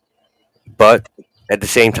 But at the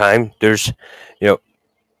same time, you know,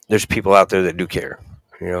 there's people out there that do care,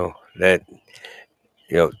 that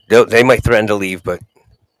they might threaten to leave, but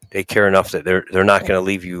they care enough that they're not going to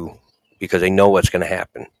leave you because they know what's going to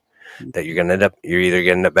happen. That you're either going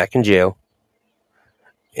to end up back in jail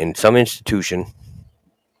in some institution,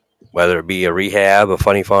 whether it be a rehab, a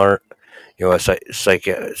funny farm, a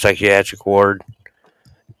psychiatric ward,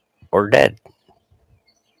 or dead.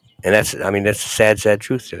 And that's the sad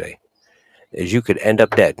truth today. Is you could end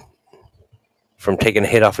up dead from taking a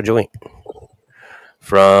hit off a joint,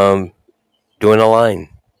 from doing a line,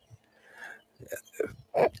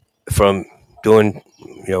 from doing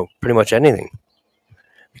pretty much anything,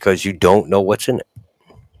 because you don't know what's in it.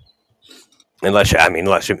 Unless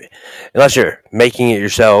you're making it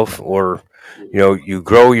yourself, or you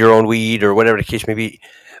grow your own weed, or whatever the case may be,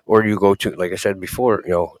 or you go to, like I said before,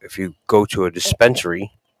 if you go to a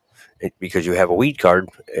dispensary, because you have a weed card,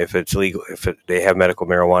 if it's legal, they have medical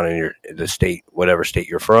marijuana in the state, whatever state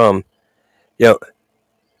you're from, you know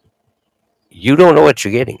you don't know what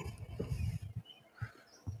you're getting.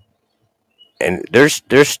 And there's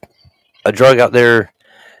a drug out there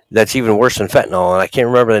that's even worse than fentanyl, and I can't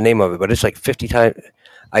remember the name of it, but it's like 50 times.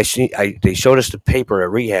 They showed us the paper at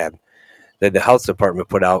rehab that the health department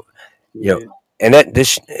put out, you know, Yeah. and that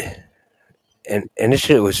this and this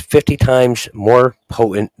shit was 50 times more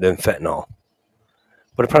potent than fentanyl.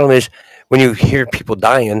 But the problem is, when you hear people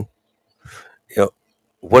dying, you know,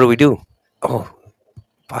 what do we do? Oh,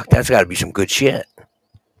 fuck, that's got to be some good shit.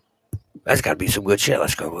 That's got to be some good shit.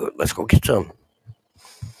 Let's go get some.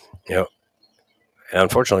 You know, and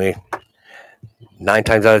unfortunately, 9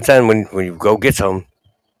 times out of 10, when you go get some,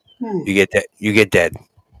 you get dead.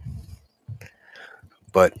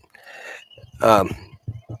 But um,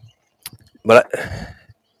 but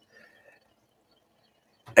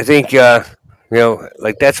I think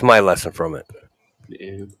like that's my lesson from it. Yeah,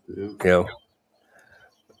 yeah. You know,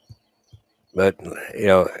 but you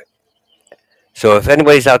know, so if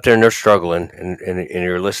anybody's out there and they're struggling and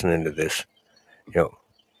you're listening to this, you know,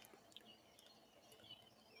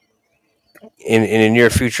 in the near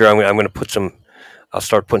future, I'm going to put some. I'll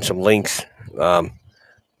start putting some links. Um,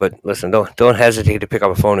 but listen, don't hesitate to pick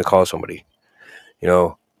up a phone and call somebody. You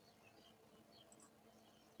know,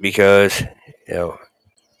 because you know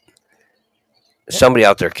somebody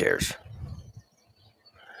out there cares.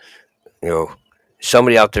 You know,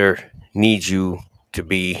 somebody out there needs you to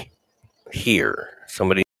be here.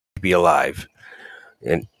 Somebody needs to be alive,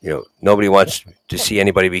 and nobody wants to see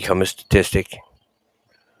anybody become a statistic,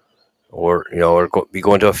 or be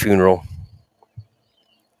going to a funeral.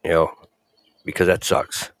 You know, because that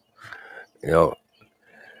sucks. You know,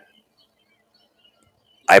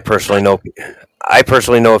 I personally know. I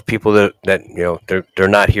personally know of people that they're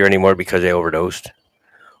not here anymore because they overdosed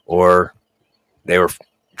or they were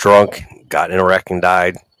drunk, got in a wreck and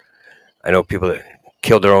died. I know people that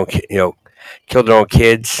killed their own killed their own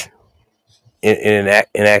kids in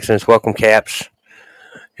accidents. Welcome caps.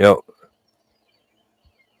 You know,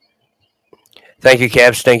 thank you,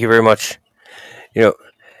 caps. Thank you very much. You know,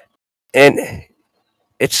 and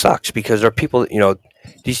it sucks because there are people.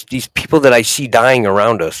 These people that I see dying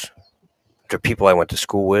around us. They're people I went to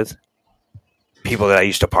school with, people that I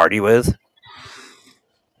used to party with.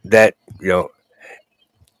 That and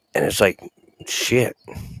it's like, shit.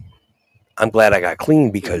 I'm glad I got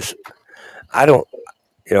clean because I don't.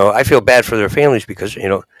 I feel bad for their families because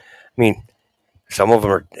I mean, some of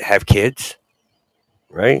them have kids,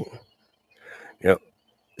 right? You know,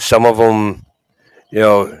 some of them, you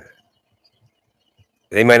know,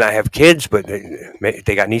 they might not have kids, but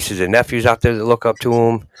they got nieces and nephews out there that look up to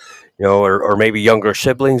them, or maybe younger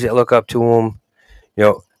siblings that look up to them, you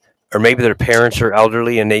know, or maybe their parents are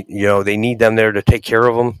elderly and they need them there to take care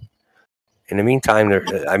of them. In the meantime,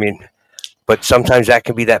 I mean, but sometimes that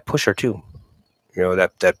can be that pusher too,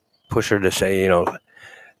 that pusher to say,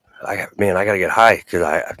 I got to get high because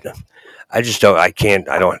I just don't, I can't,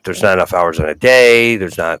 I don't, there's not enough hours in a day.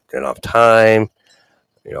 There's not enough time.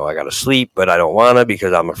 I got to sleep, but I don't want to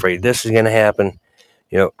because I'm afraid this is going to happen.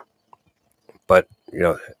 You know, but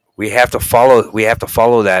we have to follow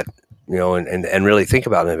that, and really think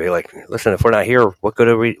about it and be like, listen, if we're not here, what good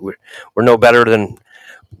are we? We're no better than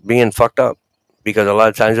being fucked up because a lot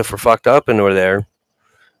of times if we're fucked up and we're there,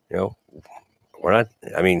 you know, we're not,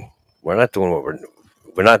 I mean, we're not doing what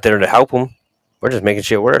we're not there to help them. We're just making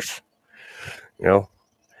shit worse, you know,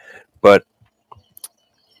 but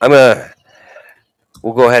I'm going to,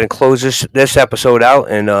 we'll go ahead and close this episode out,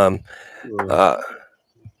 and Well, uh,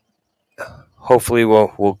 hopefully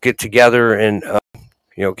we'll get together and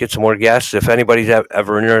get some more guests if anybody's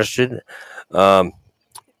ever interested, um,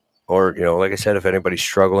 or like I said, if anybody's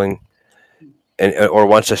struggling and or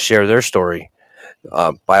wants to share their story,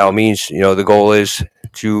 by all means, the goal is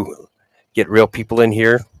to get real people in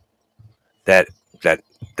here that that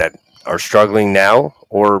that are struggling now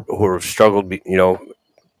or who have struggled,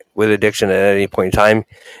 with addiction at any point in time,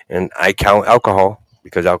 and I count alcohol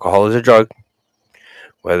because alcohol is a drug.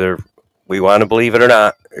 Whether we want to believe it or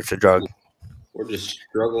not, it's a drug. we're just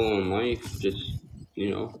struggling in life. Just you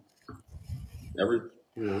know, every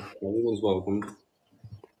everyone's welcome.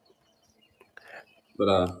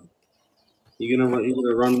 But you gonna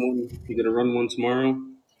run one? You gonna run one tomorrow?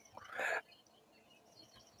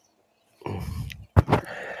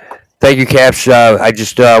 Thank you, Caps. I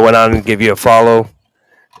just went on and give you a follow,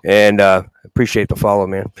 and appreciate the follow,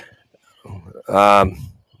 man. Um,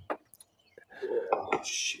 Oh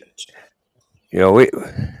shit! we,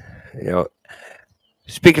 you know,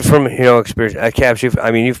 speaking from experience, Caps. You've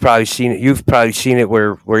probably seen it. You've probably seen it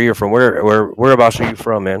where you're from. Whereabouts are you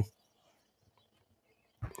from, man?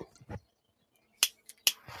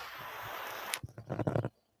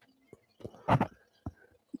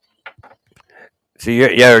 See,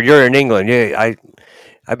 you're in England. Yeah,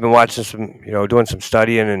 I've been watching some, doing some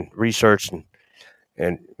studying and research,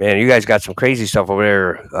 and man, you guys got some crazy stuff over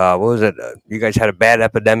there. What was it? You guys had a bad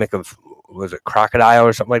epidemic of, was it crocodile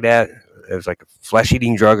or something like that? It was like a flesh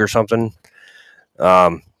eating drug or something.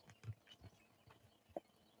 Um,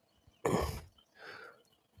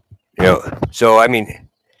 so I mean,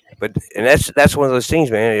 but and that's one of those things,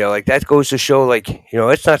 man. Like that goes to show, like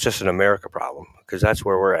it's not just an America problem because that's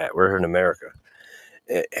where we're at. We're here in America.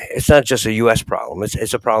 It's not just a U.S. problem.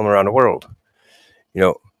 It's a problem around the world. You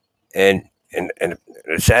know, and and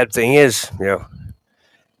the sad thing is,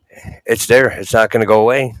 it's there. It's not going to go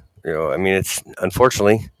away. I mean, it's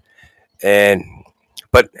unfortunately, and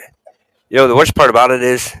but the worst part about it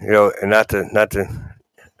is, and not to,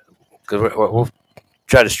 because we'll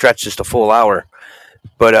try to stretch this to full hour,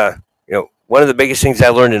 but one of the biggest things I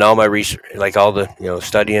learned in all my research, like all the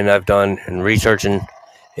studying I've done and researching,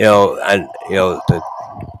 and the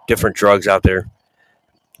different drugs out there,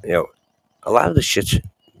 you know, a lot of the shit's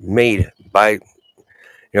made by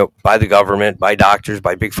the government, by doctors,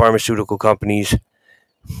 by big pharmaceutical companies.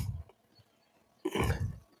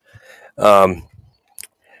 Um,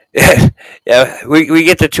 yeah, we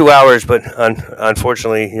get to 2 hours, but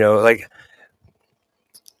unfortunately, like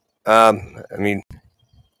I mean,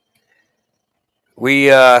 we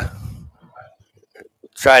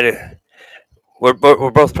try to. We're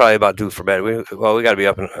both probably about due for bed. We got to be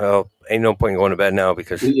up, and ain't no point in going to bed now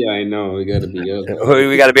because Yeah, I know. We got to be up.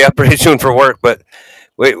 we got to be up pretty soon for work. But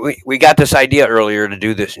we got this idea earlier to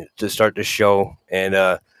do this, to start this show, and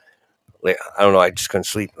like, I don't know, I just couldn't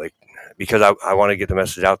sleep, like, because I want to get the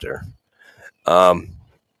message out there. Um,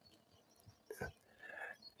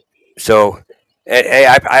 so hey,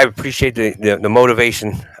 I appreciate the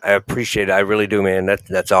motivation. I appreciate it. I really do, man.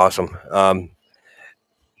 That's awesome.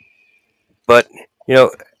 But you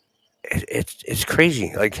know, it's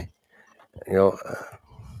crazy. Like you know,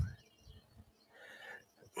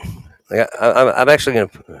 like I'm actually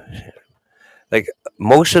gonna, like,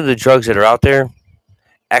 most of the drugs that are out there,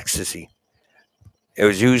 ecstasy. It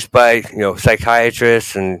was used by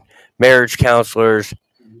psychiatrists and marriage counselors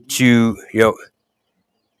to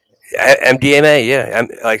MDMA, yeah,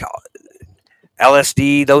 like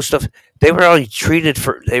LSD, those stuff. They were already treated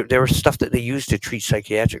for. They were stuff that they used to treat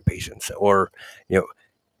psychiatric patients, or you know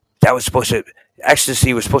that was supposed to.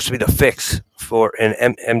 Ecstasy was supposed to be the fix for,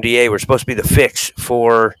 and MDA were supposed to be the fix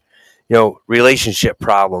for relationship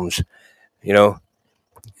problems. You know,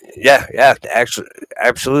 yeah, actually,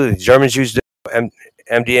 absolutely. Germans used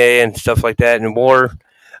MDA and stuff like that in war.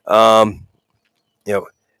 Um, you know,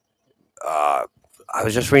 uh, I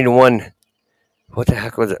was just reading one. What the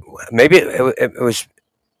heck was it? Maybe it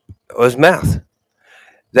was meth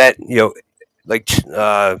that like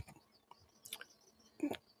the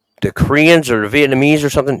Koreans or the Vietnamese or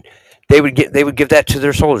something. They would give that to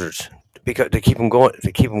their soldiers because to keep them going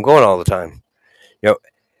all the time. You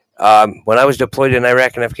when I was deployed in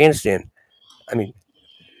Iraq and Afghanistan, I mean,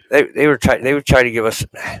 they would try to give us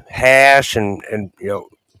hash and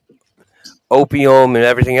opium and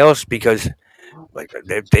everything else because, like,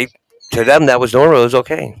 they to them that was normal. It was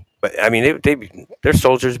okay. But I mean, their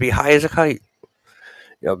soldiers be high as a kite.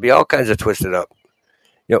 Be all kinds of twisted up.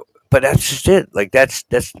 But that's just it. Like that's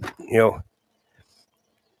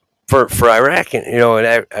for Iraq and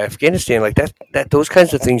Afghanistan, like that those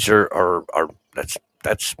kinds of things are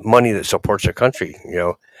that's money that supports a country,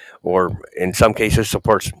 or in some cases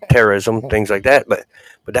supports terrorism, things like that. But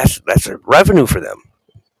that's a revenue for them.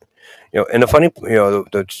 And the funny,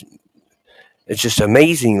 it's just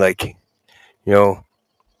amazing. Like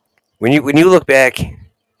when you look back,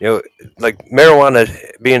 like marijuana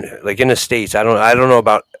being like in the states. I don't know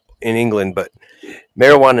about in England, but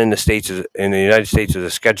marijuana in the United States is a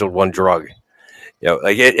Scheduled One drug.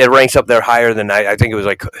 Like it ranks up there higher than I think it was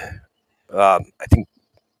like I think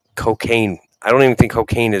cocaine. I don't even think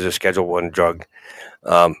cocaine is a Schedule One drug.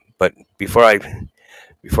 But before I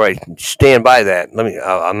stand by that,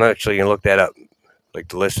 I'm actually gonna look that up, like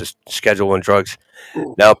the list of Schedule One drugs.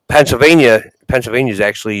 Now Pennsylvania is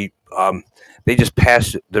actually they just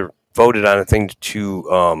passed. They voted on a thing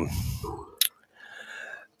to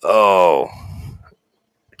oh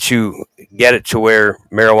to get it to where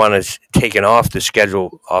marijuana is taken off the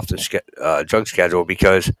drug schedule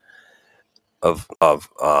because of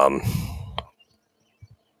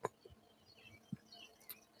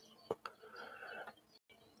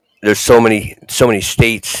there's so many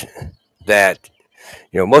states that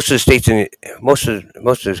most of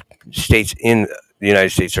the states in the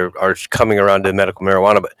United States are coming around to medical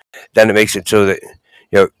marijuana, but then it makes it so that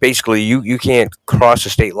basically you can't cross the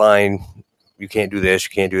state line, you can't do this,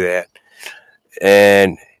 you can't do that,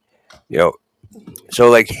 and you know so,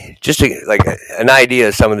 like, just like an idea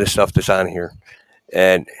of some of this stuff that's on here,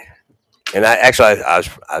 and I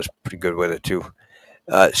was pretty good with it too.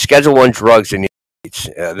 Schedule One drugs in the United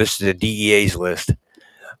States. This is the DEA's list.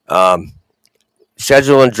 Um,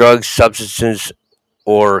 Schedule One drugs, substances,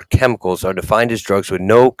 or chemicals are defined as drugs with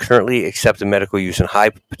no currently accepted medical use and high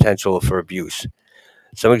potential for abuse.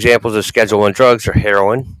 Some examples of Schedule 1 drugs are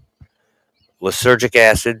heroin, lysergic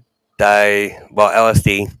acid,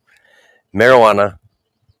 LSD, marijuana,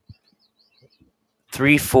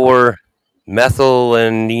 3,4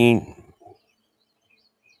 methylene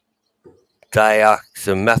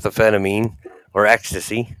dioxymethamphetamine or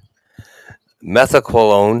ecstasy,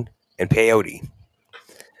 methaqualone, and peyote.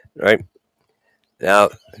 Right now,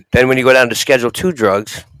 then when you go down to Schedule 2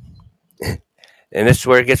 drugs, and this is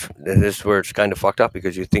where it's kind of fucked up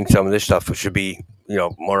because you think some of this stuff should be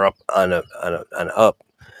more up on a up.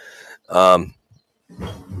 Um,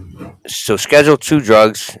 so Schedule 2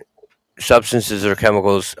 drugs, substances or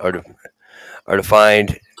chemicals are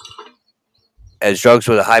defined as drugs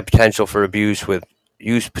with a high potential for abuse, with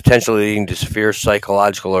use potentially leading to severe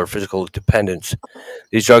psychological or physical dependence.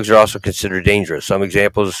 These drugs are also considered dangerous. Some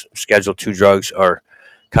examples of Schedule 2 drugs are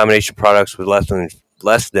combination products with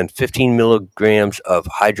less than 15 milligrams of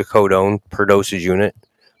hydrocodone per dosage unit,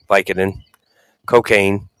 Vicodin,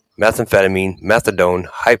 cocaine, methamphetamine, methadone,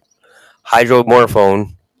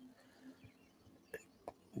 hydromorphone,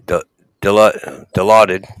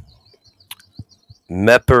 dilaudid,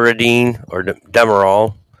 meperidine or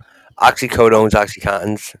Demerol, oxycodones,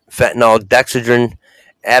 oxycontins, fentanyl, dexedrine,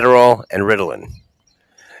 Adderall, and Ritalin.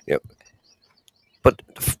 You know, but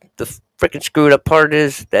the freaking screwed up part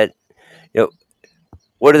is that you know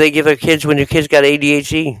what do they give their kids when your kids got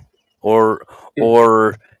ADHD or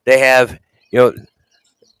or they have you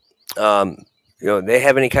um they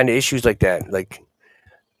have any kind of issues like that? Like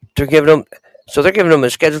they're giving them, so they're giving them a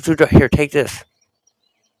Schedule 2 drug. Here, take this.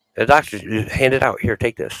 The doctor hand it out. Here,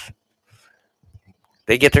 take this.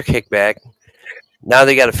 They get their kickback. Now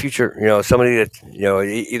they got a future, somebody that's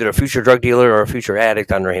either a future drug dealer or a future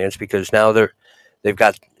addict on their hands because now they've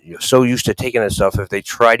got so used to taking that stuff. If they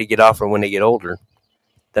try to get off it when they get older,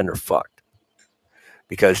 then they're fucked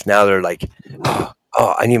because now they're like,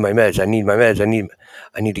 oh, I need my meds. I need my meds.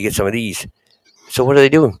 I need to get some of these. So what are they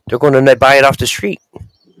doing? They're going to buy it off the street.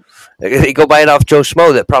 They go buy it off Joe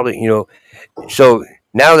Schmo. That probably So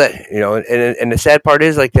now that and the sad part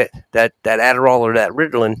is like that Adderall or that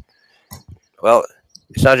Ritalin. Well,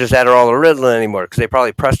 it's not just Adderall or Ritalin anymore because they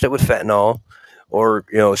probably pressed it with fentanyl or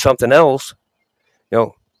something else. You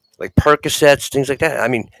know, like Percocets, things like that. I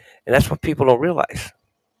mean, and that's what people don't realize.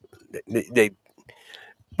 They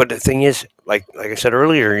but the thing is, like I said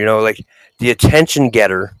earlier, like the attention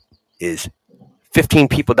getter is 15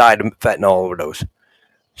 people died of fentanyl overdose.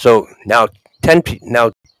 So now 20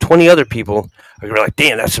 other people are gonna be like,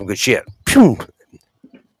 damn, that's some good shit. Pew!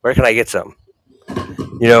 Where can I get some?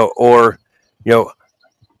 Or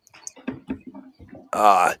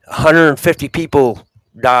 150 people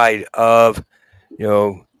died of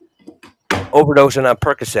overdosing on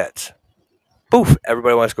Percocets. Poof!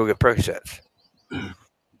 Everybody wants to go get Percocets.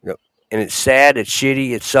 And it's sad, it's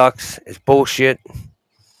shitty, it sucks, it's bullshit.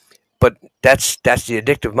 But that's the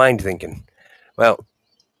addictive mind thinking. Well,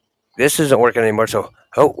 this isn't working anymore. So,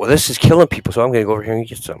 this is killing people. So I'm going to go over here and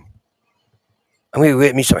get some. I'm going to go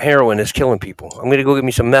get me some heroin that's killing people. I'm going to go get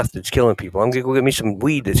me some meth that's killing people. I'm going to go get me some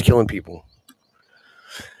weed that's killing people.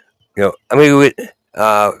 I'm going to go get,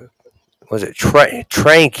 was it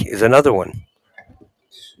Trank is another one.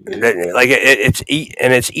 Like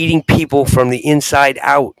it's eating people from the inside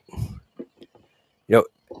out.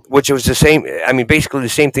 Which was the same. I mean, basically the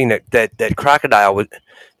same thing that the crocodile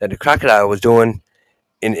was doing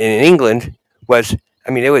in England was.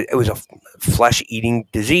 I mean, it was a flesh eating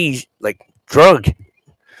disease like drug,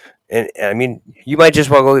 and I mean, you might just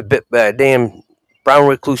well go get a damn brown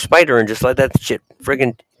recluse spider and just let that shit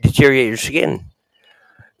friggin' deteriorate your skin.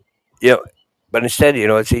 But instead,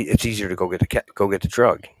 it's easier to go get the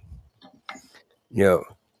drug.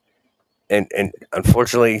 And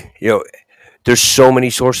unfortunately, there's so many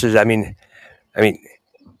sources. I mean,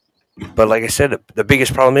 but like I said, the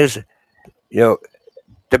biggest problem is,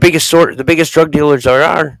 the biggest drug dealers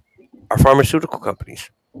are pharmaceutical companies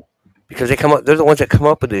because they're the ones that come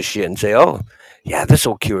up with this shit and say, oh, yeah, this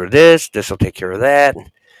will cure this will take care of that,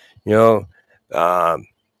 you know, um,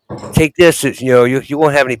 take this, you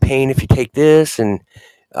won't have any pain if you take this, and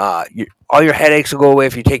all your headaches will go away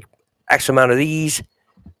if you take X amount of these.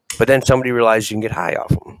 But then somebody realizes you can get high off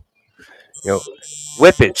them.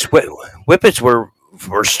 Whippets, whippets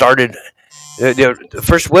were started. The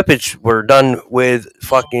first whippets were done with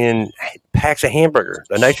fucking packs of hamburger,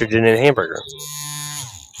 the nitrogen in a hamburger.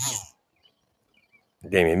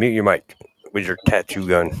 Damien, mute your mic with your tattoo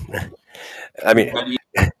gun. I mean,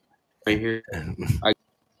 right here.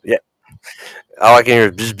 yeah, all I can hear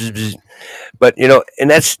is bzz, bzz, bzz. But and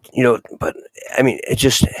that's but I mean, it's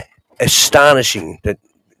just astonishing that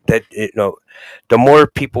the more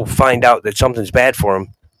people find out that something's bad for them,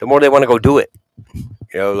 the more they want to go do it.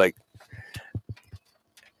 Like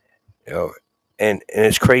you know, and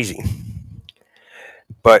it's crazy.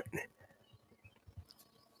 But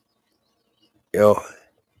you know,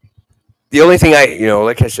 the only thing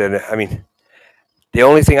like I said, I mean, the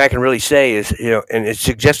only thing I can really say is, and it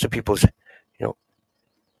suggests to people is,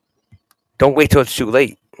 don't wait till it's too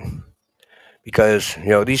late, because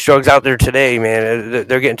these drugs out there today, man,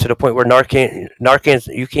 they're getting to the point where Narcan,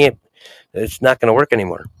 you can't, it's not going to work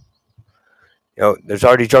anymore. There's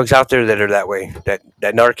already drugs out there that are that way. That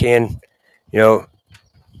Narcan, you know,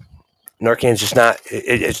 Narcan's just not,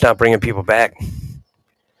 it's not bringing people back.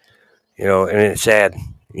 And it's sad.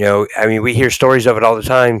 I mean, we hear stories of it all the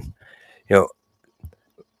time. You know,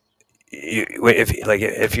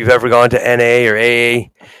 if you've ever gone to NA or AA,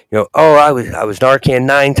 oh, I was Narcan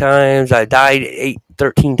 9 times, I died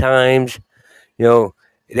 13 times. You know,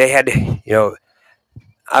 they had,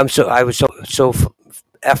 I was so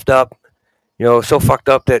effed up, so fucked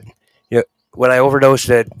up that when I overdosed,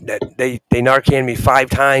 that they Narcan me 5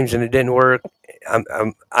 times and it didn't work.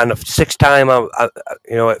 I'm on the sixth time.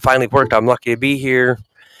 It finally worked. I'm lucky to be here.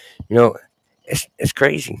 It's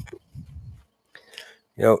crazy.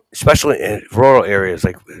 Especially in rural areas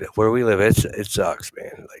like where we live, it sucks,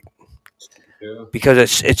 man. Like, Yeah.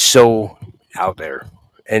 because it's so out there,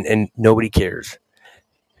 and nobody cares.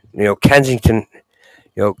 Kensington,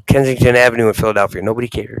 Kensington Avenue in Philadelphia, nobody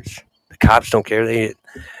cares. The cops don't care.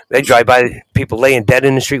 They drive by people laying dead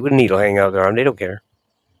in the street with a needle hanging out of their arm. They don't care.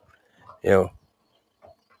 You know,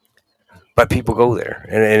 but people go there,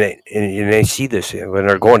 and they see this when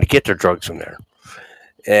they're going to get their drugs from there,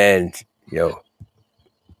 and you know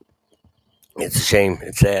it's a shame.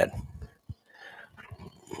 It's sad.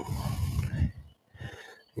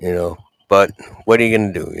 But what are you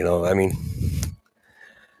gonna do? I mean,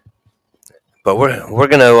 but we're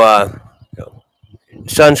gonna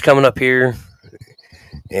sun's coming up here,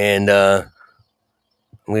 and I'm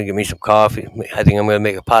gonna get me some coffee. I think I'm gonna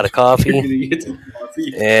make a pot of You're coffee, gonna get some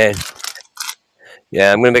coffee. and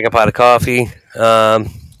yeah, I'm gonna make a pot of coffee.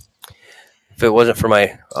 If it wasn't for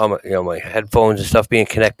my headphones and stuff being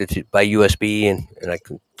connected by USB, and I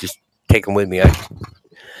could just take them with me, I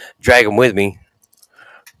drag them with me.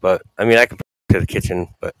 But I mean, I could to the kitchen,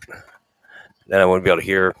 but then I wouldn't be able to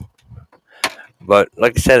hear. But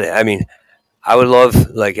like I said, I mean, I would love,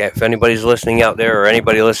 like, if anybody's listening out there, or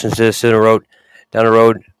anybody listens to this down the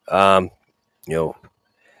road, you know,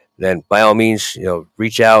 then by all means,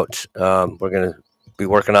 reach out. We're gonna be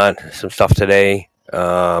working on some stuff today,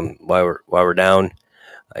 while we're down.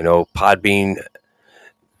 I know Podbean,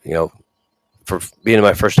 you know, for being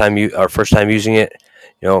our first time using it.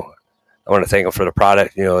 I want to thank them for the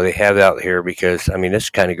product. They have it out here, because I mean,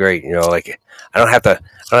 it's kind of great. Like, I don't have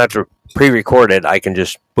to pre-record it. I can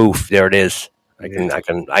just boof, there it is. I can.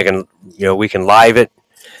 We can live it.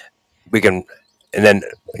 We can, and then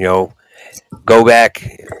go back,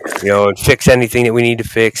 and fix anything that we need to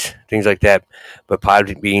fix, things like that. But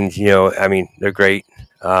Podbeans, I mean, they're great.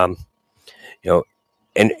 You know,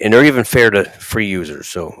 and they're even fair to free users.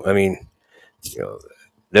 So I mean, you know,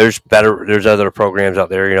 there's other programs out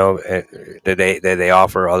there, that they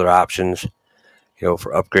offer other options,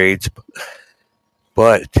 for upgrades.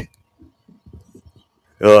 But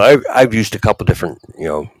I've used a couple different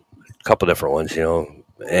ones,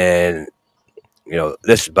 and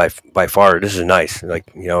this is by far, this is nice. Like,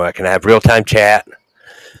 I can have real time chat.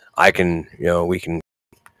 I can, we can,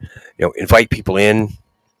 invite people in.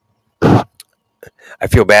 I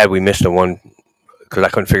feel bad we missed the one because I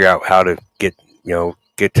couldn't figure out how to get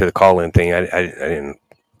to the call in thing. I didn't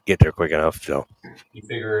get there quick enough. So You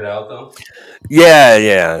figure it out though.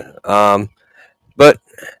 yeah. But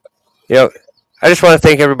I just want to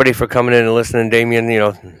thank everybody for coming in and listening, Damien.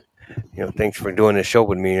 Thanks for doing this show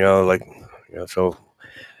with me. So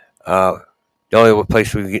uh,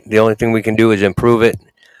 the only thing we can do is improve it.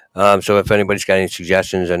 So if anybody's got any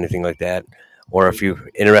suggestions, anything like that, or if you're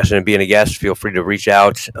interested in being a guest, feel free to reach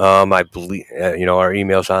out. I believe our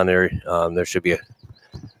email's on there. There should be a.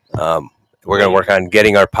 We're going to work on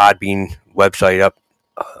getting our Podbean website up,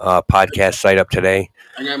 podcast site up today.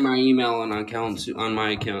 I got my email on my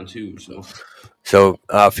account too. So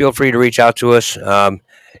feel free to reach out to us.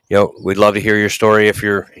 We'd love to hear your story. If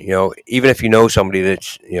you're, even if you know somebody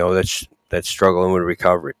that's struggling with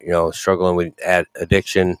recovery, struggling with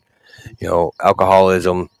addiction,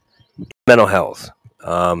 alcoholism, mental health,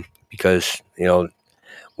 because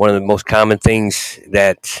one of the most common things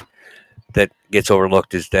that gets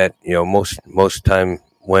overlooked is that most time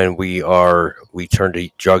when we turn to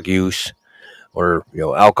drug use, or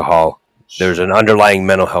alcohol, there's an underlying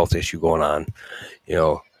mental health issue going on. You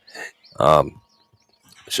know, um,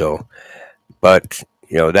 so but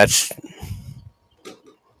you know that's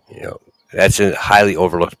a highly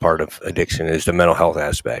overlooked part of addiction is the mental health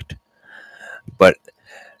aspect. But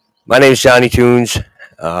my name is Johnny Tunes,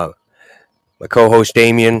 uh, my co-host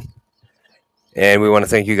Damien, and we want to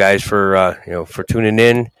thank you guys for for tuning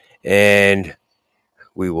in, and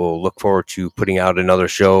we will look forward to putting out another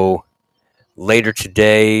show later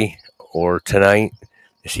today or tonight,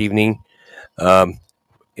 this evening. Um,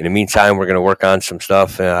 in the meantime, we're going to work on some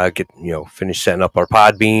stuff. Get finish setting up our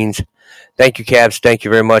pod beans. Thank you, Cabs. Thank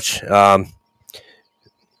you very much. Uh,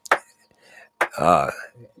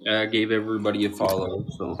 I gave everybody a follow,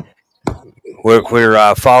 so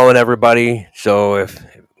we're following everybody. So if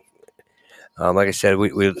like I said,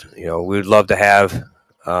 we would love to have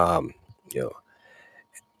um, you know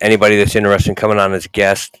anybody that's interested in coming on as a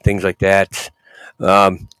guest, things like that.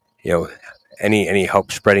 Um, you know, any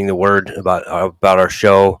help spreading the word about our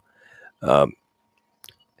show. Um,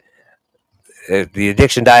 the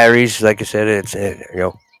Addiction Diaries, like I said, it's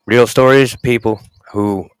real stories, of people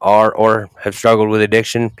who are or have struggled with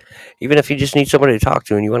addiction. Even if you just need somebody to talk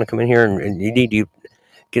to and you want to come in here and you need to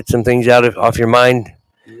get some things off your mind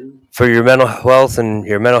for your mental health and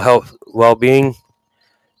your mental health well-being,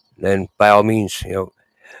 then by all means,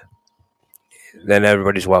 then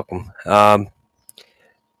everybody's welcome.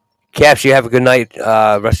 Caps, you have a good night,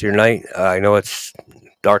 rest of your night. I know it's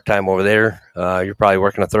dark time over there. You're probably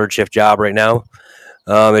working a third shift job right now.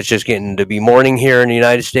 It's just getting to be morning here in the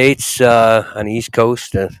United States on the East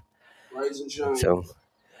Coast. rise and shine.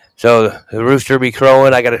 So the rooster be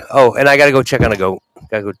crowing. And I gotta go check on a goat.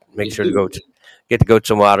 Gotta go make sure the goats get the goat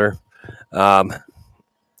some water. Um,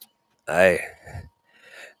 I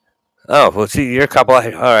well, see, you're a couple. All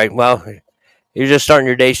right, well, you're just starting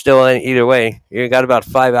your day still. Either way, you got about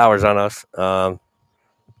 5 hours on us.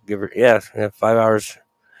 Yeah, 5 hours.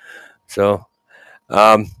 So,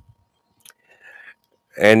 um,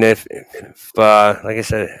 and if like I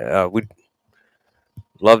said, we'd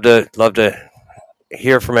love to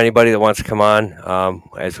hear from anybody that wants to come on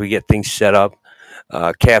as we get things set up.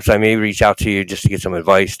 Caps, I may reach out to you just to get some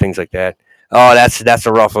advice, things like that. Oh, that's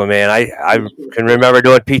a rough one, man. I can remember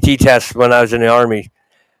doing PT tests when I was in the army,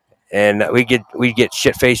 and we get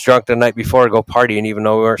shit faced drunk the night before to go partying, even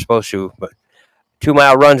though we weren't supposed to. But 2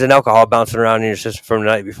 mile runs and alcohol bouncing around in your system from the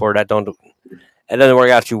night before that doesn't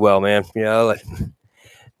work out too well, man. Like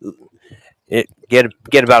it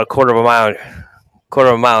get about a quarter of a mile,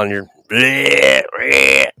 and you're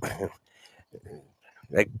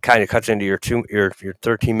that kind of cuts into your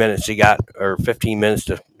 13 minutes you got or 15 minutes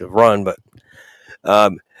to run,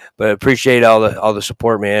 um, but appreciate all the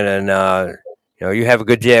support, man, and you have a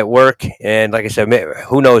good day at work, and like I said,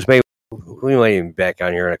 who knows, maybe we might even be back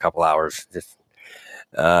on here in a couple hours. Just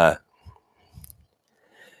uh,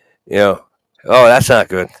 you know, oh, that's not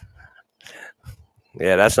good.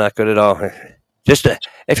 Yeah, that's not good at all. Just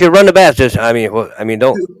if you run the bath,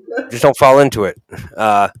 don't fall into it.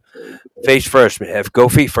 Uh, Face first, go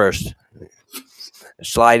feet first,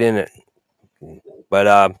 slide in it.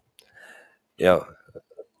 But you know,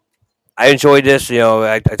 I enjoyed this.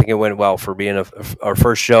 I think it went well for being our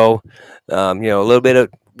first show. A little bit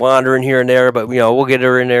of wandering here and there, but we'll get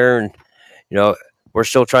her in there, and you know, we're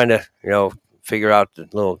still trying to figure out the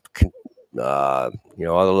little all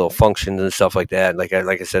the little functions and stuff like that. Like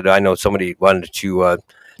I said, I know somebody wanted to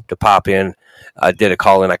pop in. I did a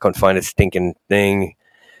call in. I couldn't find a stinking thing,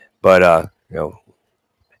 but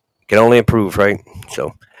can only improve, right? So,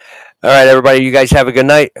 all right, everybody, you guys have a good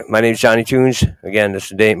night. My name's Johnny Tunes. Again,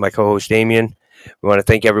 this is my co-host Damien. We want to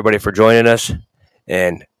thank everybody for joining us,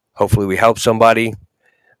 and hopefully, we helped somebody,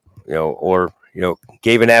 or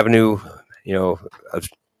gave an avenue, of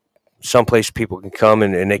someplace people can come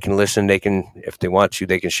and they can listen. They can, if they want to,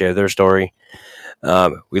 they can share their story.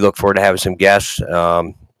 We look forward to having some guests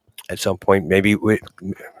at some point. Maybe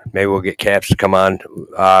we'll get Caps to come on.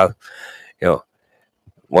 You know,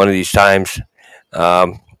 one of these times.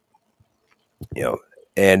 Um, you know,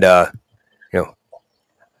 and you know,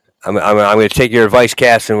 I'm going to take your advice,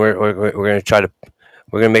 Cass, and we're going to try to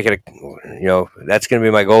we're going to make it that's going to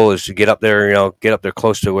be my goal is to get up there, get up there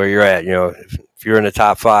close to where you're at. If you're in the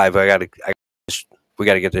top five, we got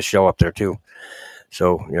to get this show up there too.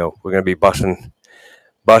 So we're going to be busting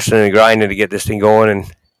and grinding to get this thing going and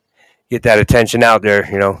get that attention out there.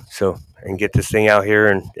 So and get this thing out here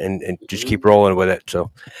and just keep rolling with it.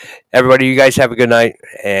 So everybody, you guys have a good night,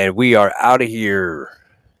 and we are out of here.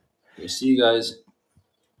 see you guys.